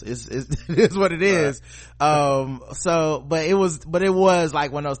roles is what it is. But it was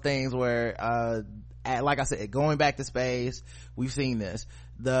like one of those things where like I said, going back to space, we've seen this,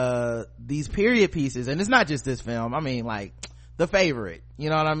 these period pieces, and it's not just this film, I mean like The Favorite, you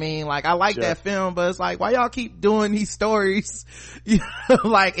know what I mean? Like, I like that film, but it's like, why y'all keep doing these stories,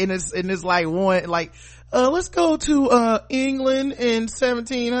 like in this like one, like, let's go to England in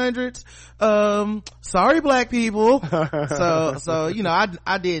 1700s, sorry black people. so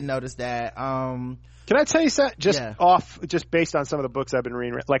I did notice that. Can I tell you something just based on some of the books I've been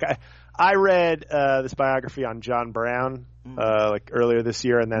reading? Like I read this biography on John Brown like earlier this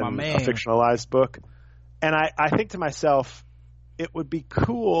year, and then a fictionalized book, and I think to myself, it would be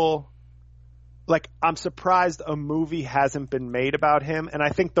cool. Like, I'm surprised a movie hasn't been made about him, and I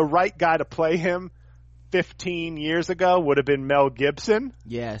think the right guy to play him 15 years ago would have been Mel Gibson.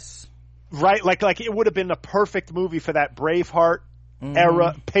 Yes. Right? Like it would have been a perfect movie for that Braveheart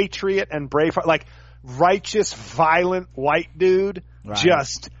era, Patriot and Braveheart, like righteous, violent white dude,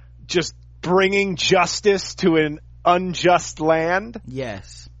 just bringing justice to an unjust land.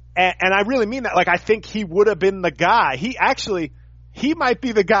 Yes. And I really mean that. Like, I think he would have been the guy. He might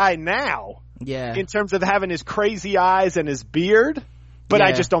be the guy now. Yeah. In terms of having his crazy eyes and his beard. But yeah.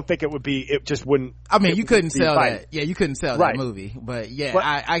 I just don't think it just wouldn't. I mean, you couldn't sell right. that. Yeah, you couldn't sell right. that movie. But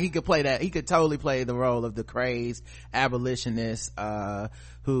yeah, he could play that. He could totally play the role of the crazed abolitionist,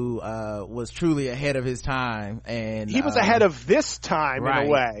 who was truly ahead of his time. And he was ahead of this time right, in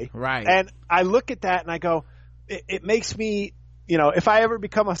a way. Right. And I look at that and I go, it makes me, if I ever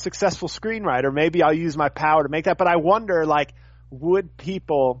become a successful screenwriter, maybe I'll use my power to make that. But I wonder, like, would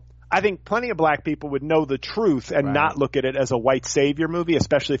people, I think plenty of black people would know the truth and right. not look at it as a white savior movie,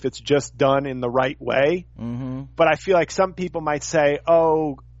 especially if it's just done in the right way. Mm-hmm. But I feel like some people might say,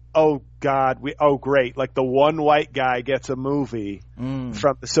 oh God, great. Like, the one white guy gets a movie from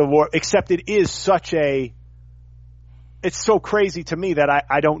the Civil War, except it is it's so crazy to me that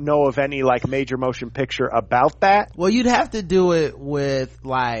I don't know of any, like, major motion picture about that. Well, you'd have to do it with,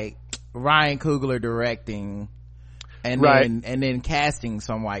 like, Ryan Coogler directing and right. then casting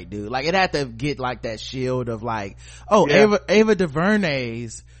some white dude. Like, it'd have to get, like, that shield of, like, yeah. Ava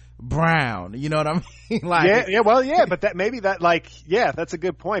DuVernay's brown. You know what I mean? Like, but that's a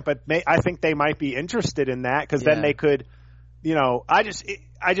good point. But I think they might be interested in that, because then they could, I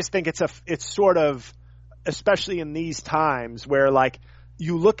just think it's sort of, especially in these times where, like,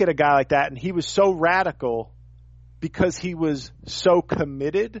 you look at a guy like that and he was so radical because he was so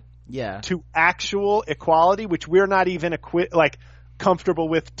committed to actual equality, which we're not even comfortable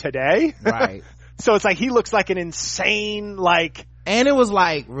with today. Right. So it's like he looks like an insane, like, and it was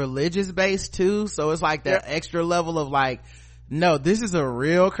like religious based too, so it's like that extra level of, like, no, this is a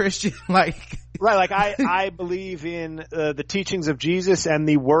real Christian, like, right. Like, I believe in the teachings of Jesus and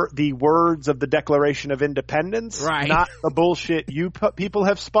the words of the Declaration of Independence, right? Not the bullshit people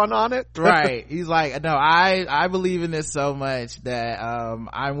have spun on it, right? He's like, no, I believe in this so much that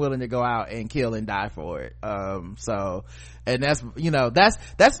I'm willing to go out and kill and die for it. So, and that's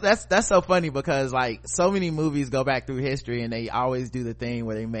so funny, because, like, so many movies go back through history and they always do the thing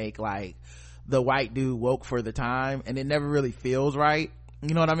where they make, like, the white dude woke for the time, and it never really feels right.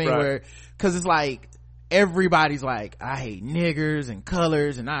 You know what I mean? Right. Cause it's like, everybody's like, I hate niggers and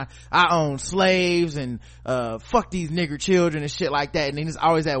colors, and I own slaves, and fuck these nigger children and shit like that. And then there's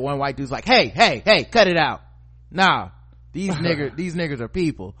always that one white dude's like, hey, cut it out. Nah, these niggers are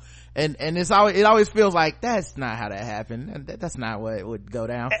people. And it always feels like that's not how that happened, and that's not what it would go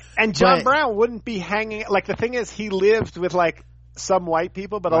down. And John Brown wouldn't be hanging, like, the thing is, he lived with, like, some white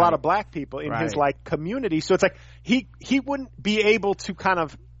people, but a lot of black people in his, like, community. So it's like he wouldn't be able to kind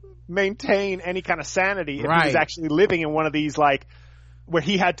of maintain any kind of sanity if he was actually living in one of these, like, where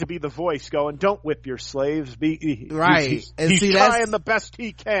he had to be the voice going, don't whip your slaves. He's trying the best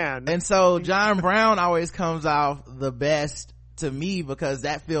he can. And so John Brown always comes off the best to me, because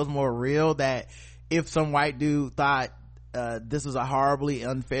that feels more real, that if some white dude thought this was a horribly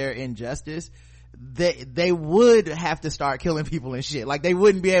unfair injustice, they would have to start killing people and shit. Like, they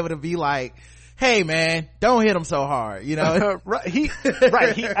wouldn't be able to be like, hey man, don't hit him so hard, and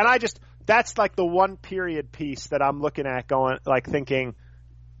that's like the one period piece that I'm looking at going, like, thinking,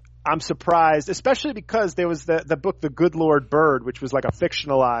 I'm surprised, especially because there was the book The Good Lord Bird, which was like a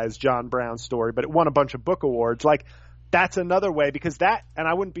fictionalized John Brown story, but it won a bunch of book awards. Like, that's another way, because and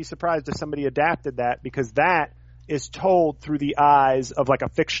I wouldn't be surprised if somebody adapted that, because that is told through the eyes of, like, a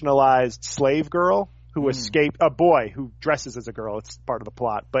fictionalized slave girl who escaped, a boy who dresses as a girl. It's part of the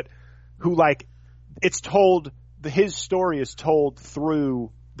plot, but who, like, it's told, his story is told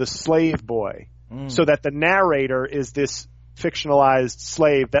through the slave boy, so that the narrator is this fictionalized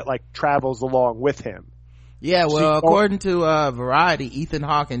slave that, like, travels along with him. Yeah, well, according to Variety, Ethan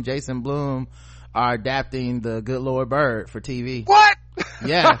Hawke and Jason Blum are adapting The Good Lord Bird for TV. What?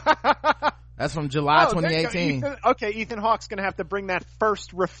 Yeah. That's from July 2018. Ethan Hawke's gonna have to bring that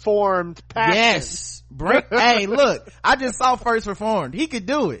First Reformed passion. Yes. Hey, look, I just saw First Reformed. He could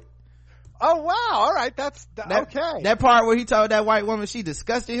do it. Oh wow, all right, okay. That part where he told that white woman she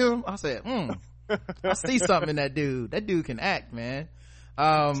disgusted him, I said, I see something in that dude. That dude can act, man.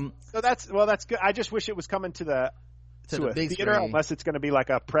 So that's good. I just wish it was coming to the big theater, screen. Unless it's going to be like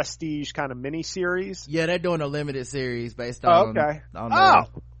a prestige kind of mini series. Yeah, they're doing a limited series based on.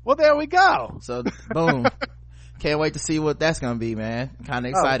 Well, there we go. So boom. Can't wait to see what that's going to be, man. Kind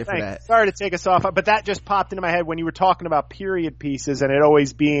of excited for that. Sorry to take us off, but that just popped into my head when you were talking about period pieces and it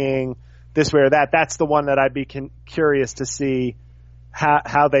always being this way or that. That's the one that I'd be curious to see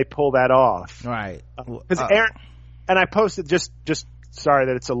how they pull that off. Right. Because Aaron and I posted just sorry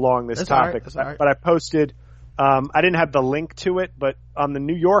that it's along this topic, all right. but I posted I didn't have the link to it, but on the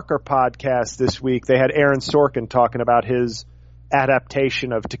New Yorker podcast this week, they had Aaron Sorkin talking about his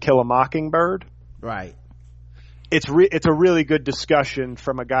adaptation of To Kill a Mockingbird. Right. It's a really good discussion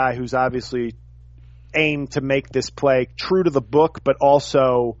from a guy who's obviously aimed to make this play true to the book, but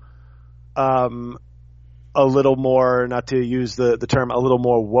also a little more, not to use the term, a little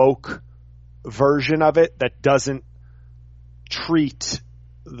more woke version of it that doesn't treat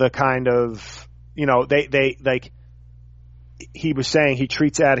the kind of, they like, he was saying he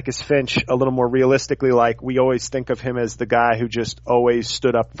treats Atticus Finch a little more realistically, like we always think of him as the guy who just always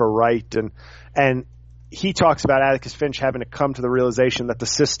stood up for right. And he talks about Atticus Finch having to come to the realization that the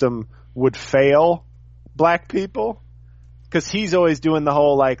system would fail black people, because he's always doing the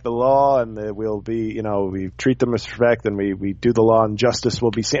whole, like, the law and we'll be, we treat them with respect and we do the law and justice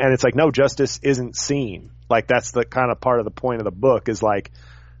will be seen. And it's like, no, justice isn't seen. Like, that's the kind of part of the point of the book is, like,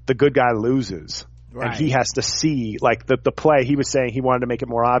 the good guy loses. Right. And he has to see, like, the play, he was saying he wanted to make it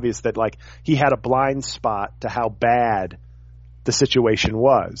more obvious that, like, he had a blind spot to how bad the situation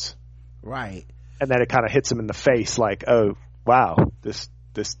was. Right. And then it kind of hits him in the face, like, oh, wow, this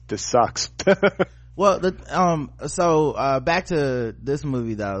sucks. Well, back to this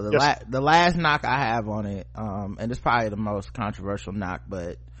movie though. The last knock I have on it, and it's probably the most controversial knock,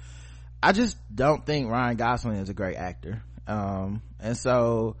 but I just don't think Ryan Gosling is a great actor. And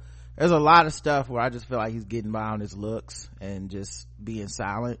so there's a lot of stuff where I just feel like he's getting by on his looks and just being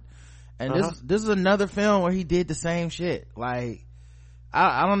silent. And this is another film where he did the same shit. Like,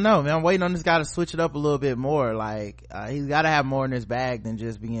 I don't know, man. I'm waiting on this guy to switch it up a little bit more. Like, he's got to have more in his bag than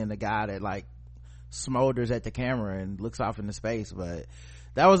just being the guy that, like, smolders at the camera and looks off into space. But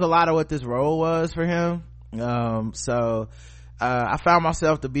that was a lot of what this role was for him. I found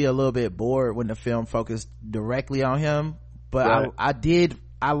myself to be a little bit bored when the film focused directly on him. But right.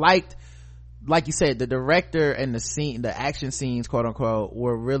 I liked, like you said, the director and the action scenes, quote unquote,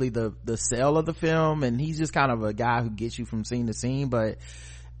 were really the sell of the film. And he's just kind of a guy who gets you from scene to scene. But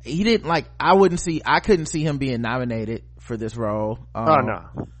he didn't, like, I couldn't see him being nominated for this role.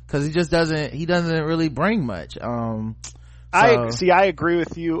 No. Cause he doesn't really bring much. I agree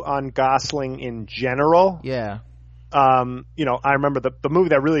with you on Gosling in general. Yeah. I remember the movie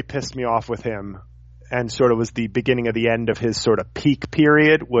that really pissed me off with him and sort of was the beginning of the end of his sort of peak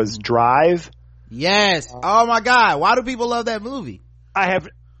period was Drive. Yes. Oh my God. Why do people love that movie? I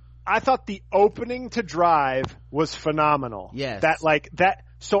thought the opening to Drive was phenomenal. Yes.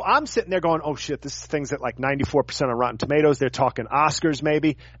 So I'm sitting there going, oh shit, this thing's at like 94% of Rotten Tomatoes. They're talking Oscars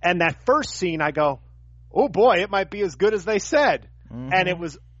maybe. And that first scene, I go, oh boy, it might be as good as they said. Mm-hmm. And it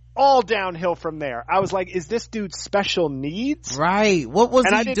was all downhill from there. I was like, is this dude special needs? Right. What was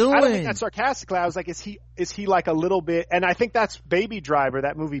he doing? I don't think that sarcastically. I was like, is he like a little bit, and I think that's Baby Driver,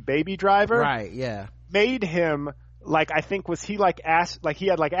 that movie Baby Driver. Right, yeah. Made him, like, I think was he like he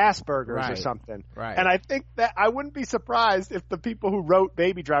had like Asperger's or something. Right. And I think that I wouldn't be surprised if the people who wrote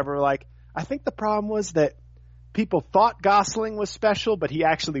Baby Driver were like, I think the problem was that people thought Gosling was special, but he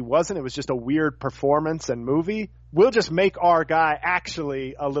actually wasn't. It was just a weird performance and movie. We'll just make our guy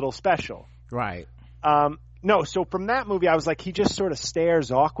actually a little special. Right. No, so from that movie, I was like, he just sort of stares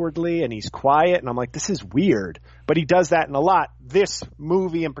awkwardly and he's quiet. And I'm like, this is weird. But he does that in a lot. This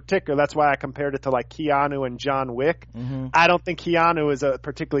movie in particular, that's why I compared it to like Keanu and John Wick. Mm-hmm. I don't think Keanu is a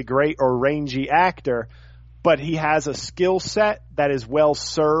particularly great or rangy actor, but he has a skill set that is well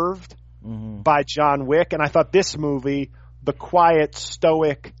served by John Wick. And I thought this movie, the quiet,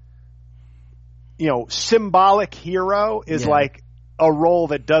 stoic, symbolic hero is like a role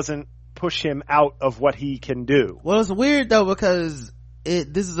that doesn't push him out of what he can do. Well, it's weird though, because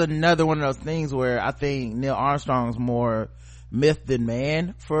this is another one of those things where I think Neil Armstrong's more myth than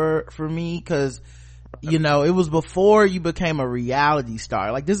man for me, because it was before you became a reality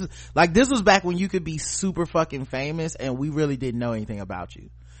star. Like this was back when you could be super fucking famous and we really didn't know anything about you,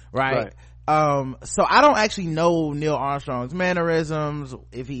 right? So I don't actually know Neil Armstrong's mannerisms,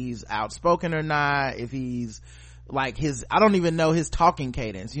 if he's outspoken or not, if he's like I don't even know his talking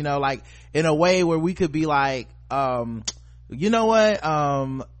cadence, like in a way where we could be like, you know what,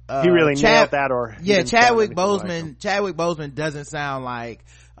 he really nailed that. Or Chadwick Boseman doesn't sound like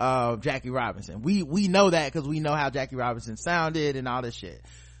Jackie Robinson. We know that because we know how Jackie Robinson sounded and all this shit.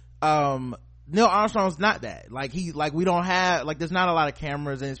 Neil Armstrong's not that. We don't have, there's not a lot of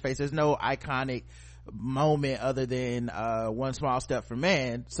cameras in his face. There's no iconic moment other than One Small Step for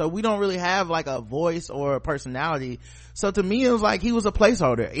Man. So we don't really have like a voice or a personality. So to me, it was like he was a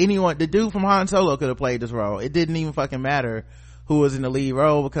placeholder. The dude from Han Solo could have played this role. It didn't even fucking matter who was in the lead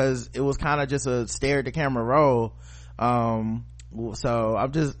role, because it was kind of just a stare at the camera role. So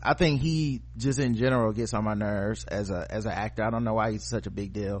I think he just in general gets on my nerves as an actor. I don't know why he's such a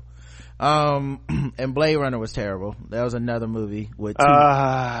big deal. And Blade Runner was terrible. That was another movie with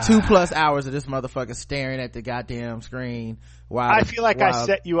 2+ hours of this motherfucker staring at the goddamn screen. I feel like I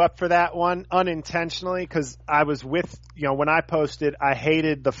set you up for that one unintentionally, because I was with, when I posted, I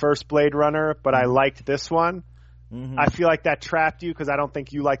hated the first Blade Runner, but I liked this one. Mm-hmm. I feel like that trapped you, because I don't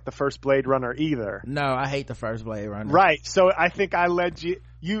think you liked the first Blade Runner either. No, I hate the first Blade Runner. Right. So I think I led you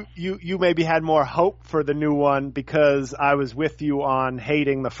maybe had more hope for the new one because I was with you on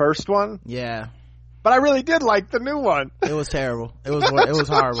hating the first one. Yeah. But I really did like the new one. It was terrible. It was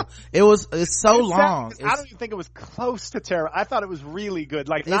horrible. It's so long. I don't even think it was close to terrible. I thought it was really good.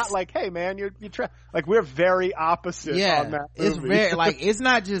 Like, not like, hey man, like, we're very opposite on that movie. It's very, like, it's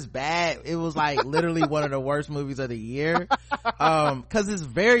not just bad. It was like literally one of the worst movies of the year. Cause it's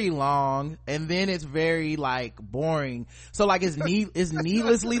very long and then it's very like boring. So like it's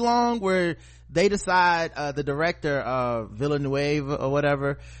needlessly long, where they decide, the director, Villeneuve or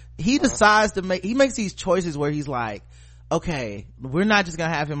whatever, he decides he makes these choices where he's like, okay, we're not just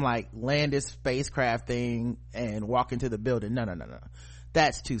gonna have him like land this spacecraft thing and walk into the building. No.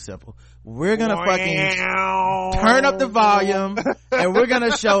 That's too simple. We're gonna fucking turn up the volume and we're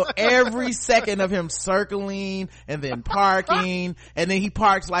gonna show every second of him circling and then parking, and then he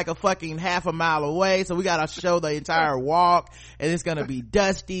parks like a fucking half a mile away, so we gotta show the entire walk, and it's gonna be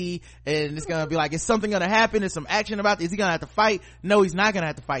dusty, and it's gonna be like, is something gonna happen? Is some action about this? Is he gonna have to fight? No, he's not gonna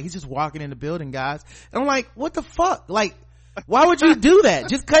have to fight. He's just walking in the building, guys. And I'm like, what the fuck? Like, why would you do that?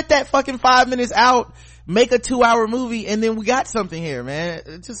 Just cut that fucking 5 minutes out, make a 2-hour movie, and then we got something here, man.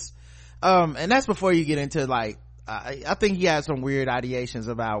 It just and that's before you get into like, I think he has some weird ideations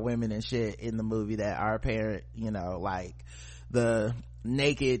about women and shit in the movie that are apparent, like the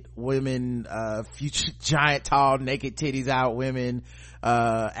naked women, future giant tall naked titties out women,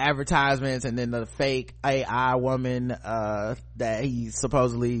 advertisements, and then the fake AI woman that he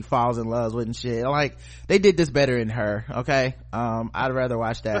supposedly falls in love with and shit. Like, they did this better in Her. Okay, I'd rather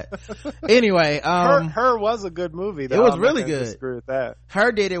watch that. Anyway, Her was a good movie though. It was really good. Disagree with that.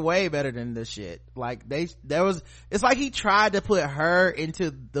 Her did it way better than this shit. Like, it's like he tried to put Her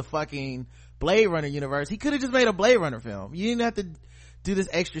into the fucking Blade Runner universe. He could have just made a Blade Runner film. You didn't have to do this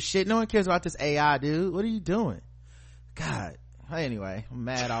extra shit. No one cares about this AI, dude. What are you doing? God. Anyway, I'm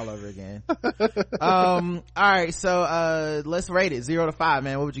mad all over again. All right, so let's rate it 0 to 5,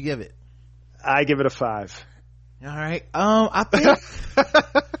 man. What would you give it? I give it a 5. All right. I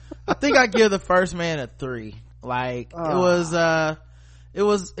think I give The First Man a 3. Like, it was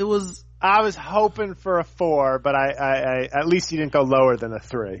I was hoping for a 4, but I at least you didn't go lower than a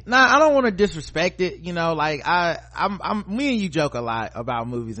 3. Nah, I don't want to disrespect it, like I'm me and you joke a lot about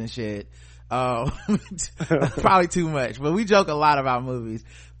movies and shit. Probably too much, but we joke a lot about movies,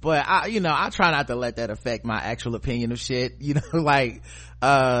 but I try not to let that affect my actual opinion of shit. Like,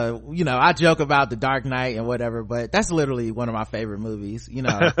 I joke about The Dark Knight and whatever, but that's literally one of my favorite movies.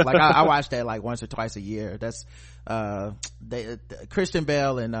 Like I watch that like once or twice a year. That's Christian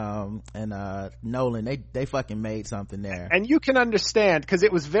Bale and Nolan, they fucking made something there. And you can understand, because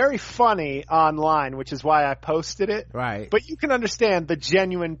it was very funny online, which is why I posted it. Right. But you can understand the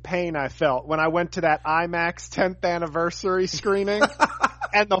genuine pain I felt when I went to that IMAX 10th anniversary screening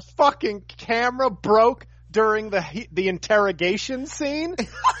and the fucking camera broke during the interrogation scene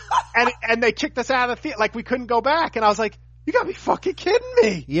and they kicked us out of the theater. Like, we couldn't go back, and I was like, you gotta be fucking kidding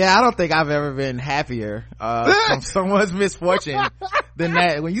me. Yeah, I don't think I've ever been happier from someone's misfortune than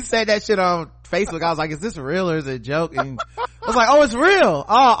that. When you said that shit on Facebook, I was like, is this real or is it a joke? And I was like, oh, it's real. Oh,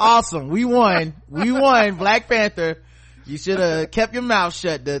 awesome. We won. Black Panther. You should have kept your mouth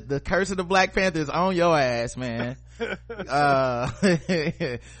shut. The curse of the Black Panther is on your ass, man. But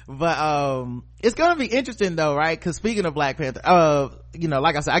it's gonna be interesting though, right? Because speaking of Black Panther,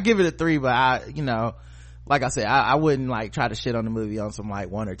 like I said, I give it a 3, but like I said, I wouldn't like try to shit on the movie on some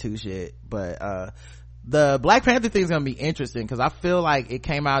like 1 or 2 shit. But the Black Panther thing is gonna be interesting, because I feel like it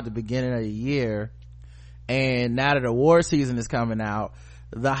came out at the beginning of the year, and now that the award season is coming out,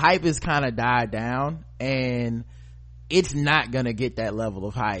 the hype is kind of died down, and it's not gonna get that level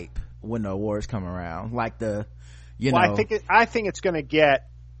of hype when the awards come around. Like I think it's gonna get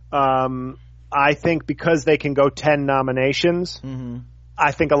I think because they can go 10 nominations, mm-hmm.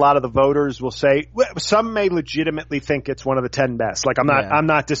 I think a lot of the voters will say, some may legitimately think it's one of the 10 best. Like, I'm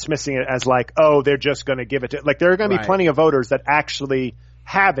not dismissing it as like, oh, they're just going to give it to, like, there are going to be plenty of voters that actually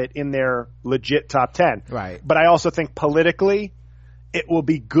have it in their legit top 10. Right. But I also think politically, it will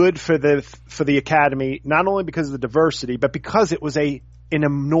be good for the Academy, not only because of the diversity, but because it was an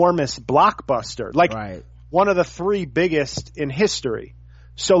enormous blockbuster. Like, one of the 3 biggest in history.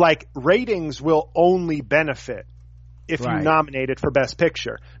 So like ratings will only benefit if you nominate it for Best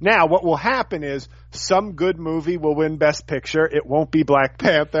Picture. Now, what will happen is some good movie will win Best Picture. It won't be Black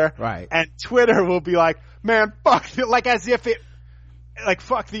Panther. Right. And Twitter will be like, man, fuck it. Like as if it, like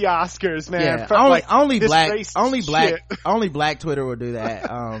fuck the Oscars, man. Yeah. Only black Twitter will do that.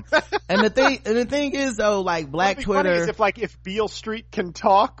 And the thing is though, like black Twitter is if Beale Street Can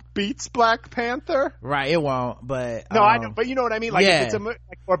Talk beats Black Panther. Right, it won't, but no, I know, but you know what I mean? Like if it's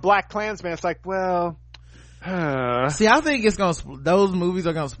or Black Klansman, it's like, well, see, I think it's gonna those movies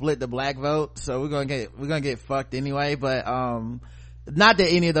are gonna split the black vote, so we're gonna get fucked anyway. But not that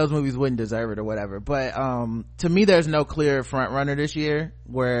any of those movies wouldn't deserve it or whatever, but to me there's no clear front runner this year,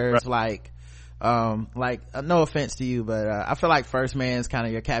 where it's like no offense to you, but I feel like First Man's kind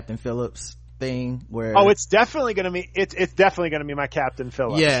of your Captain Phillips thing, where it's definitely gonna be it's definitely gonna be my Captain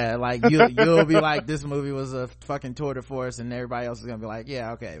Phillips. Yeah, like you'll be like, this movie was a fucking tour de force, and everybody else is gonna be like,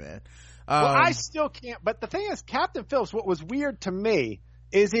 yeah, okay, man. Well, I still can't, but the thing is, Captain Phillips, what was weird to me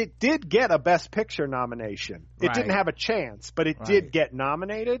is it did get a Best Picture nomination. It didn't have a chance, but it did get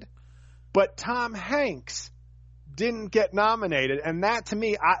nominated. But Tom Hanks didn't get nominated, and that to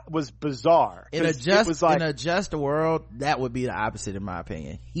me was bizarre. In a just world, that would be the opposite in my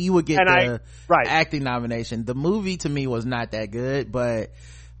opinion. He would get the acting nomination. The movie to me was not that good, but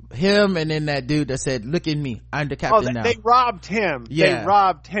him and then that dude that said, look at me, I'm the captain now. They robbed him. Yeah. They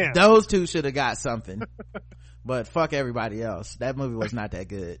robbed him. Those two should have got something. But fuck everybody else. That movie was not that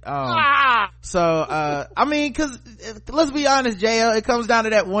good. So I mean, cause let's be honest, JL, it comes down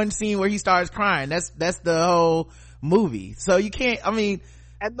to that one scene where he starts crying. That's the whole movie. So you can't, I mean,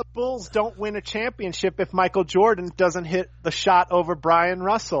 and the Bulls don't win a championship if Michael Jordan doesn't hit the shot over Brian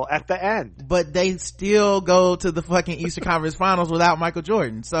Russell at the end. But they still go to the fucking Eastern Conference Finals without Michael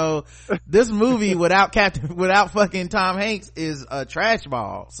Jordan. So this movie without fucking Tom Hanks is a trash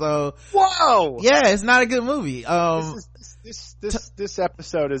ball. So whoa, yeah, it's not a good movie. This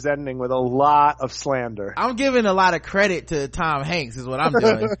episode is ending with a lot of slander. I'm giving a lot of credit to Tom Hanks is what I'm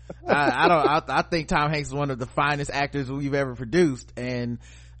doing. I think Tom Hanks is one of the finest actors we've ever produced, and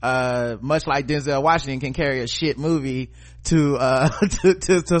much like Denzel Washington can carry a shit movie to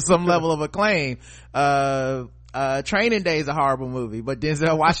some level of acclaim. Training Day is a horrible movie, but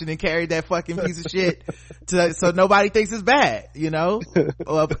Denzel Washington carried that fucking piece of shit so nobody thinks it's bad, you know?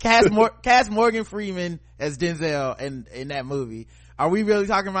 Cast Morgan Freeman as Denzel in that movie. Are we really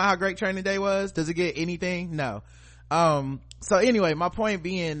talking about how great Training Day was? Does it get anything? No. So anyway, my point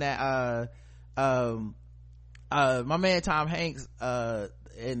being that my man Tom Hanks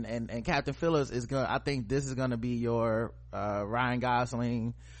and Captain Phillips I think this is gonna be your Ryan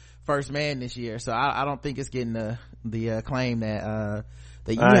Gosling First Man this year. So I don't think it's getting the acclaim that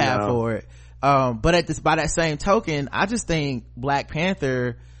you have for it. But by that same token, I just think Black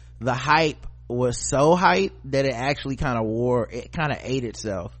Panther, the hype was so hype that it actually kind of ate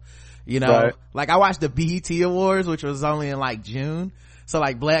itself, you know? Like I watched the BET Awards, which was only in like June. So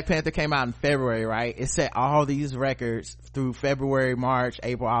like Black Panther came out in February, right? It set all these records through February, March,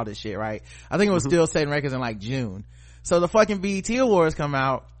 April, all this shit, right? I think it was still setting records in like June. So the fucking BET Awards come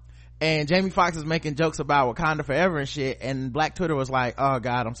out, and Jamie Foxx is making jokes about Wakanda Forever and shit, and Black Twitter was like, oh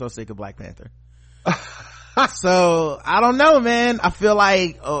god, I'm so sick of Black Panther. So I don't know, man. I feel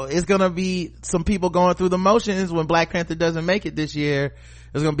like it's gonna be some people going through the motions when Black Panther doesn't make it this year.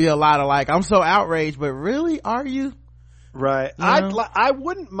 There's gonna be a lot of like, I'm so outraged, but really, are you? Right. I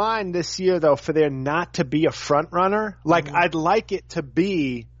wouldn't mind this year though for there not to be a front runner. Like I'd like it to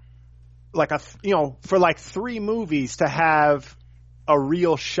be like for like 3 movies to have a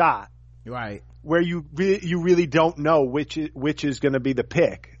real shot. Right. Where you really don't know which is going to be the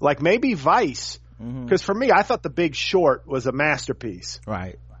pick. Like maybe Vice, because for me, I thought The Big Short was a masterpiece.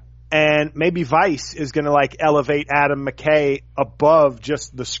 Right. And maybe Vice is going to like elevate Adam McKay above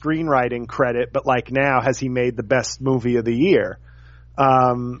just the screenwriting credit, but like now has he made the best movie of the year?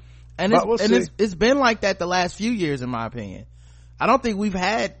 It's been like that the last few years, in my opinion. I don't think we've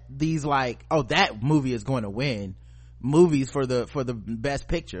had these like, oh, that movie is going to win movies for the best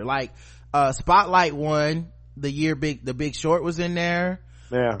picture. Like Spotlight won the year The Big Short was in there.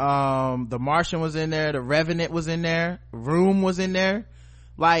 Yeah. The Martian was in there. The Revenant was in there. Room was in there.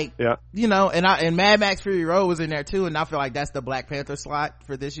 Like, yeah. You know, and Mad Max Fury Road was in there too, and I feel like that's the Black Panther slot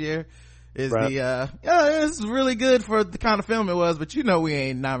for this year. Is it's really good for the kind of film it was, but you know we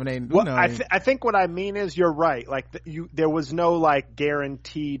ain't nominating. Well, I think what I mean is you're right. Like there was no like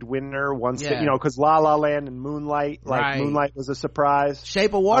guaranteed winner once, because La La Land and Moonlight, Moonlight was a surprise.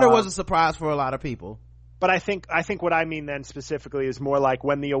 Shape of Water was a surprise for a lot of people. But I think what I mean then specifically is more like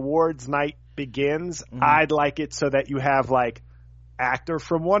when the awards night begins, I'd like it so that you have like actor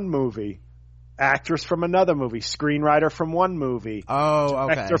from one movie, actress from another movie, screenwriter from one movie.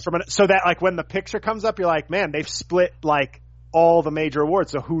 Oh, okay. So that like when the picture comes up, you're like, man, they've split like all the major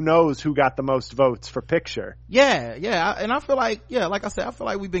awards. So who knows who got the most votes for picture? Yeah. And I feel like, like I said, I feel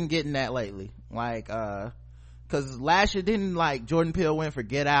like we've been getting that lately. Like, cause last year didn't like Jordan Peele win for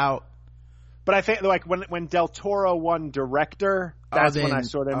Get Out. But I think like when Del Toro won director, that's when I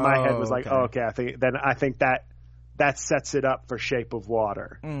sort of in my head was like, okay. I think that sets it up for Shape of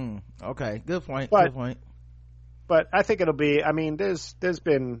Water. Okay, good point. But I think it'll be. I mean, there's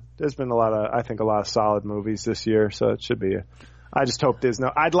been a lot of solid movies this year, so it should be. I just hope there's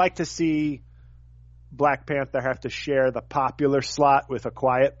no. I'd like to see Black Panther have to share the popular slot with A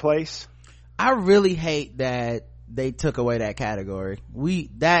Quiet Place. I really hate that they took away that category.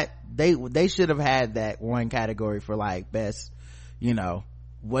 They should have had that one category for like best,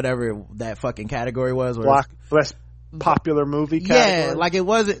 whatever that fucking category was. Best popular movie category. Yeah, like it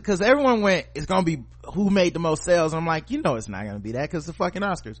wasn't, because everyone went, it's gonna be who made the most sales. I'm like, it's not gonna be that, because the fucking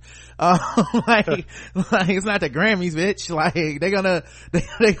Oscars. Like it's not the Grammys, bitch. Like they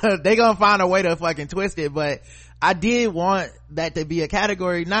gonna find a way to fucking twist it. But I did want that to be a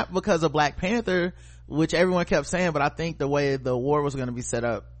category, not because of Black Panther, which everyone kept saying, but I think the way the award was going to be set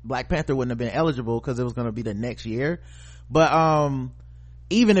up, Black Panther wouldn't have been eligible because it was going to be the next year. But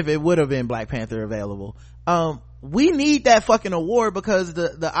even if it would have been Black Panther available, we need that fucking award, because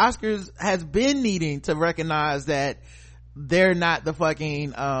the Oscars has been needing to recognize that they're not the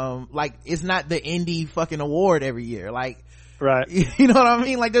fucking like it's not the indie fucking award every year. Like, right, you know what I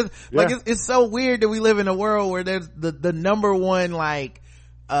mean? Like it's so weird that we live in a world where there's the number one like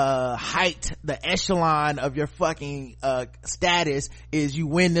height, the echelon of your fucking status is you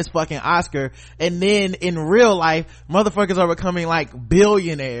win this fucking Oscar, and then in real life motherfuckers are becoming like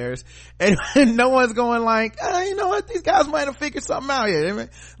billionaires, and no one's going like, you know what, these guys might have figured something out here.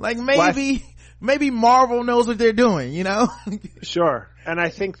 Like maybe Marvel knows what they're doing, Sure. And I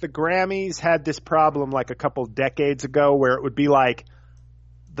think the Grammys had this problem like a couple decades ago, where it would be like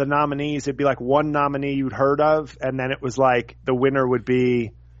the nominees, it'd be like one nominee you'd heard of, and then it was like the winner would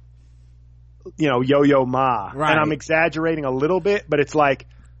be Yo-Yo Ma. Right. And I'm exaggerating a little bit, but it's like,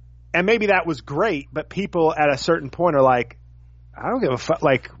 and maybe that was great, but people at a certain point are like, I don't give a fuck.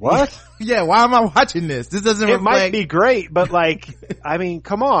 Like, what? Yeah, why am I watching this? This doesn't reflect. It might be great, but like, I mean,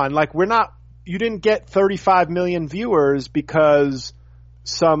 come on. Like, you didn't get 35 million viewers because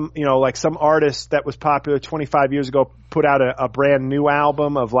some artist that was popular 25 years ago put out a brand new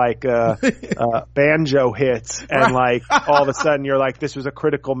album of like banjo hits, and like all of a sudden you're like, this was a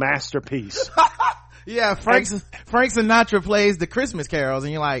critical masterpiece. Yeah, Frank Sinatra plays the Christmas carols,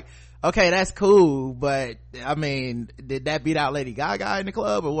 and you're like, okay, that's cool, but I mean, did that beat out Lady Gaga in the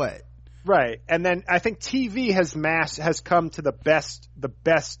club or what? Right. And then I think TV has come to the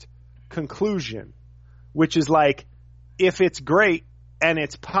best conclusion, which is like, if it's great and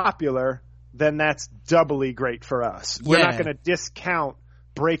it's popular, then that's doubly great for us. We're not going to discount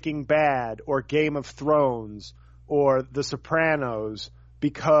Breaking Bad or Game of Thrones or The Sopranos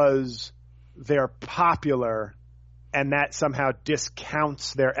because they're popular, and that somehow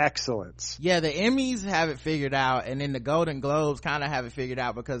discounts their excellence. Yeah, the Emmys have it figured out, and then the Golden Globes kind of have it figured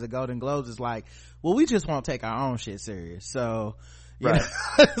out, because the Golden Globes is like, well, we just won't take our own shit serious. So right.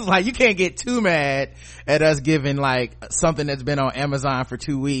 Like, you can't get too mad at us giving like something that's been on Amazon for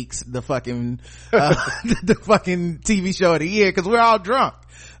 2 weeks the fucking the fucking TV show of the year, because we're all drunk.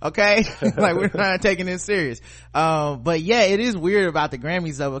 Okay. Like, we're not taking it serious. But yeah, it is weird about the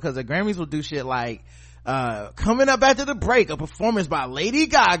Grammys though, because the Grammys will do shit like coming up after the break, a performance by Lady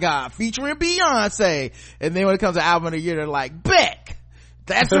Gaga featuring Beyonce, and then when it comes to album of the year, they're like, Beck.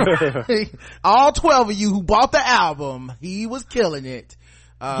 That's right. All 12 of you who bought the album, he was killing it.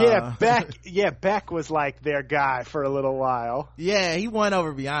 Beck was like their guy for a little while. Yeah, he won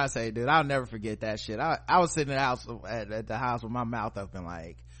over Beyonce, dude. I'll never forget that shit. I was sitting at the house with my mouth open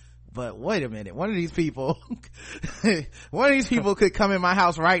like, but wait a minute, one of these people could come in my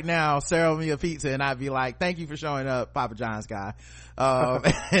house right now, serve me a pizza, and I'd be like, thank you for showing up, Papa John's guy.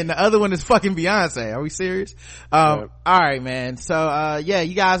 And the other one is fucking Beyonce. Are we serious? All right, man. So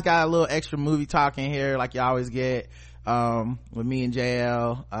you guys got a little extra movie talk in here like you always get with me and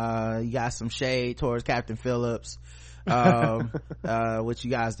JL. You got some shade towards Captain Phillips, which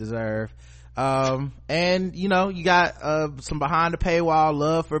you guys deserve. And you got some behind the paywall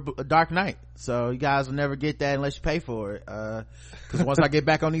love for Dark Knight, so you guys will never get that unless you pay for it, because once I get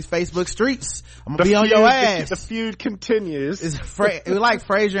back on these Facebook streets, I'm gonna be on your ass. The feud continues. It's like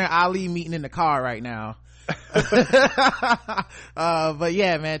Frazier and Ali meeting in the car right now. But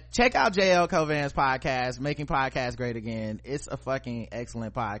yeah, man, check out JL Covan's podcast, Making Podcasts Great Again. It's a fucking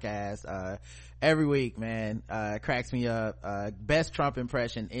excellent podcast. Every week, man, cracks me up. Best Trump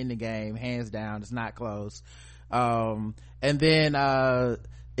impression in the game, hands down. It's not close. And then,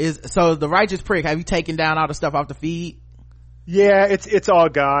 so the Righteous Prick, have you taken down all the stuff off the feed? Yeah, it's all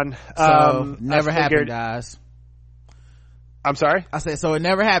gone. So never happened, guys. I'm sorry? I said, so it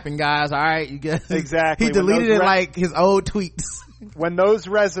never happened, guys. All right, you guess. Exactly. He deleted it like his old tweets. When those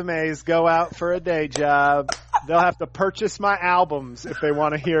resumes go out for a day job, they'll have to purchase my albums if they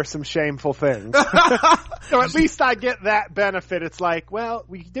want to hear some shameful things. So at least I get that benefit. It's like, well,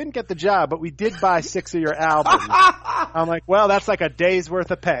 we didn't get the job, but we did buy 6 of your albums. I'm like, well, that's like a day's worth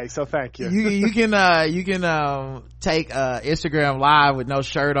of pay, so thank you. You can take Instagram live with no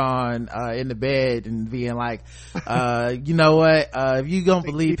shirt on in the bed and being like, you know what, if you don't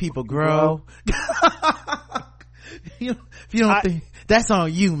believe people grow, if you don't think, that's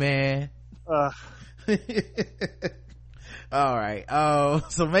on you, man. All right,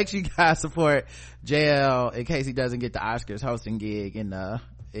 so make sure you guys support JL in case he doesn't get the Oscars hosting gig in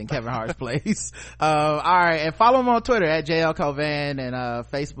Kevin Hart's place. All right, and follow him on Twitter at JL Covan and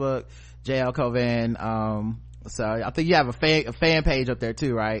Facebook JL Covan. So I think you have a fan page up there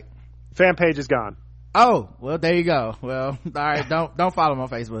too, right? Fan page is gone. Oh, well, there you go. Well, all right, don't follow him on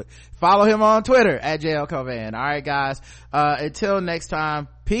Facebook. Follow him on Twitter at JL Covan. All right, guys, until next time,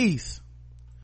 peace.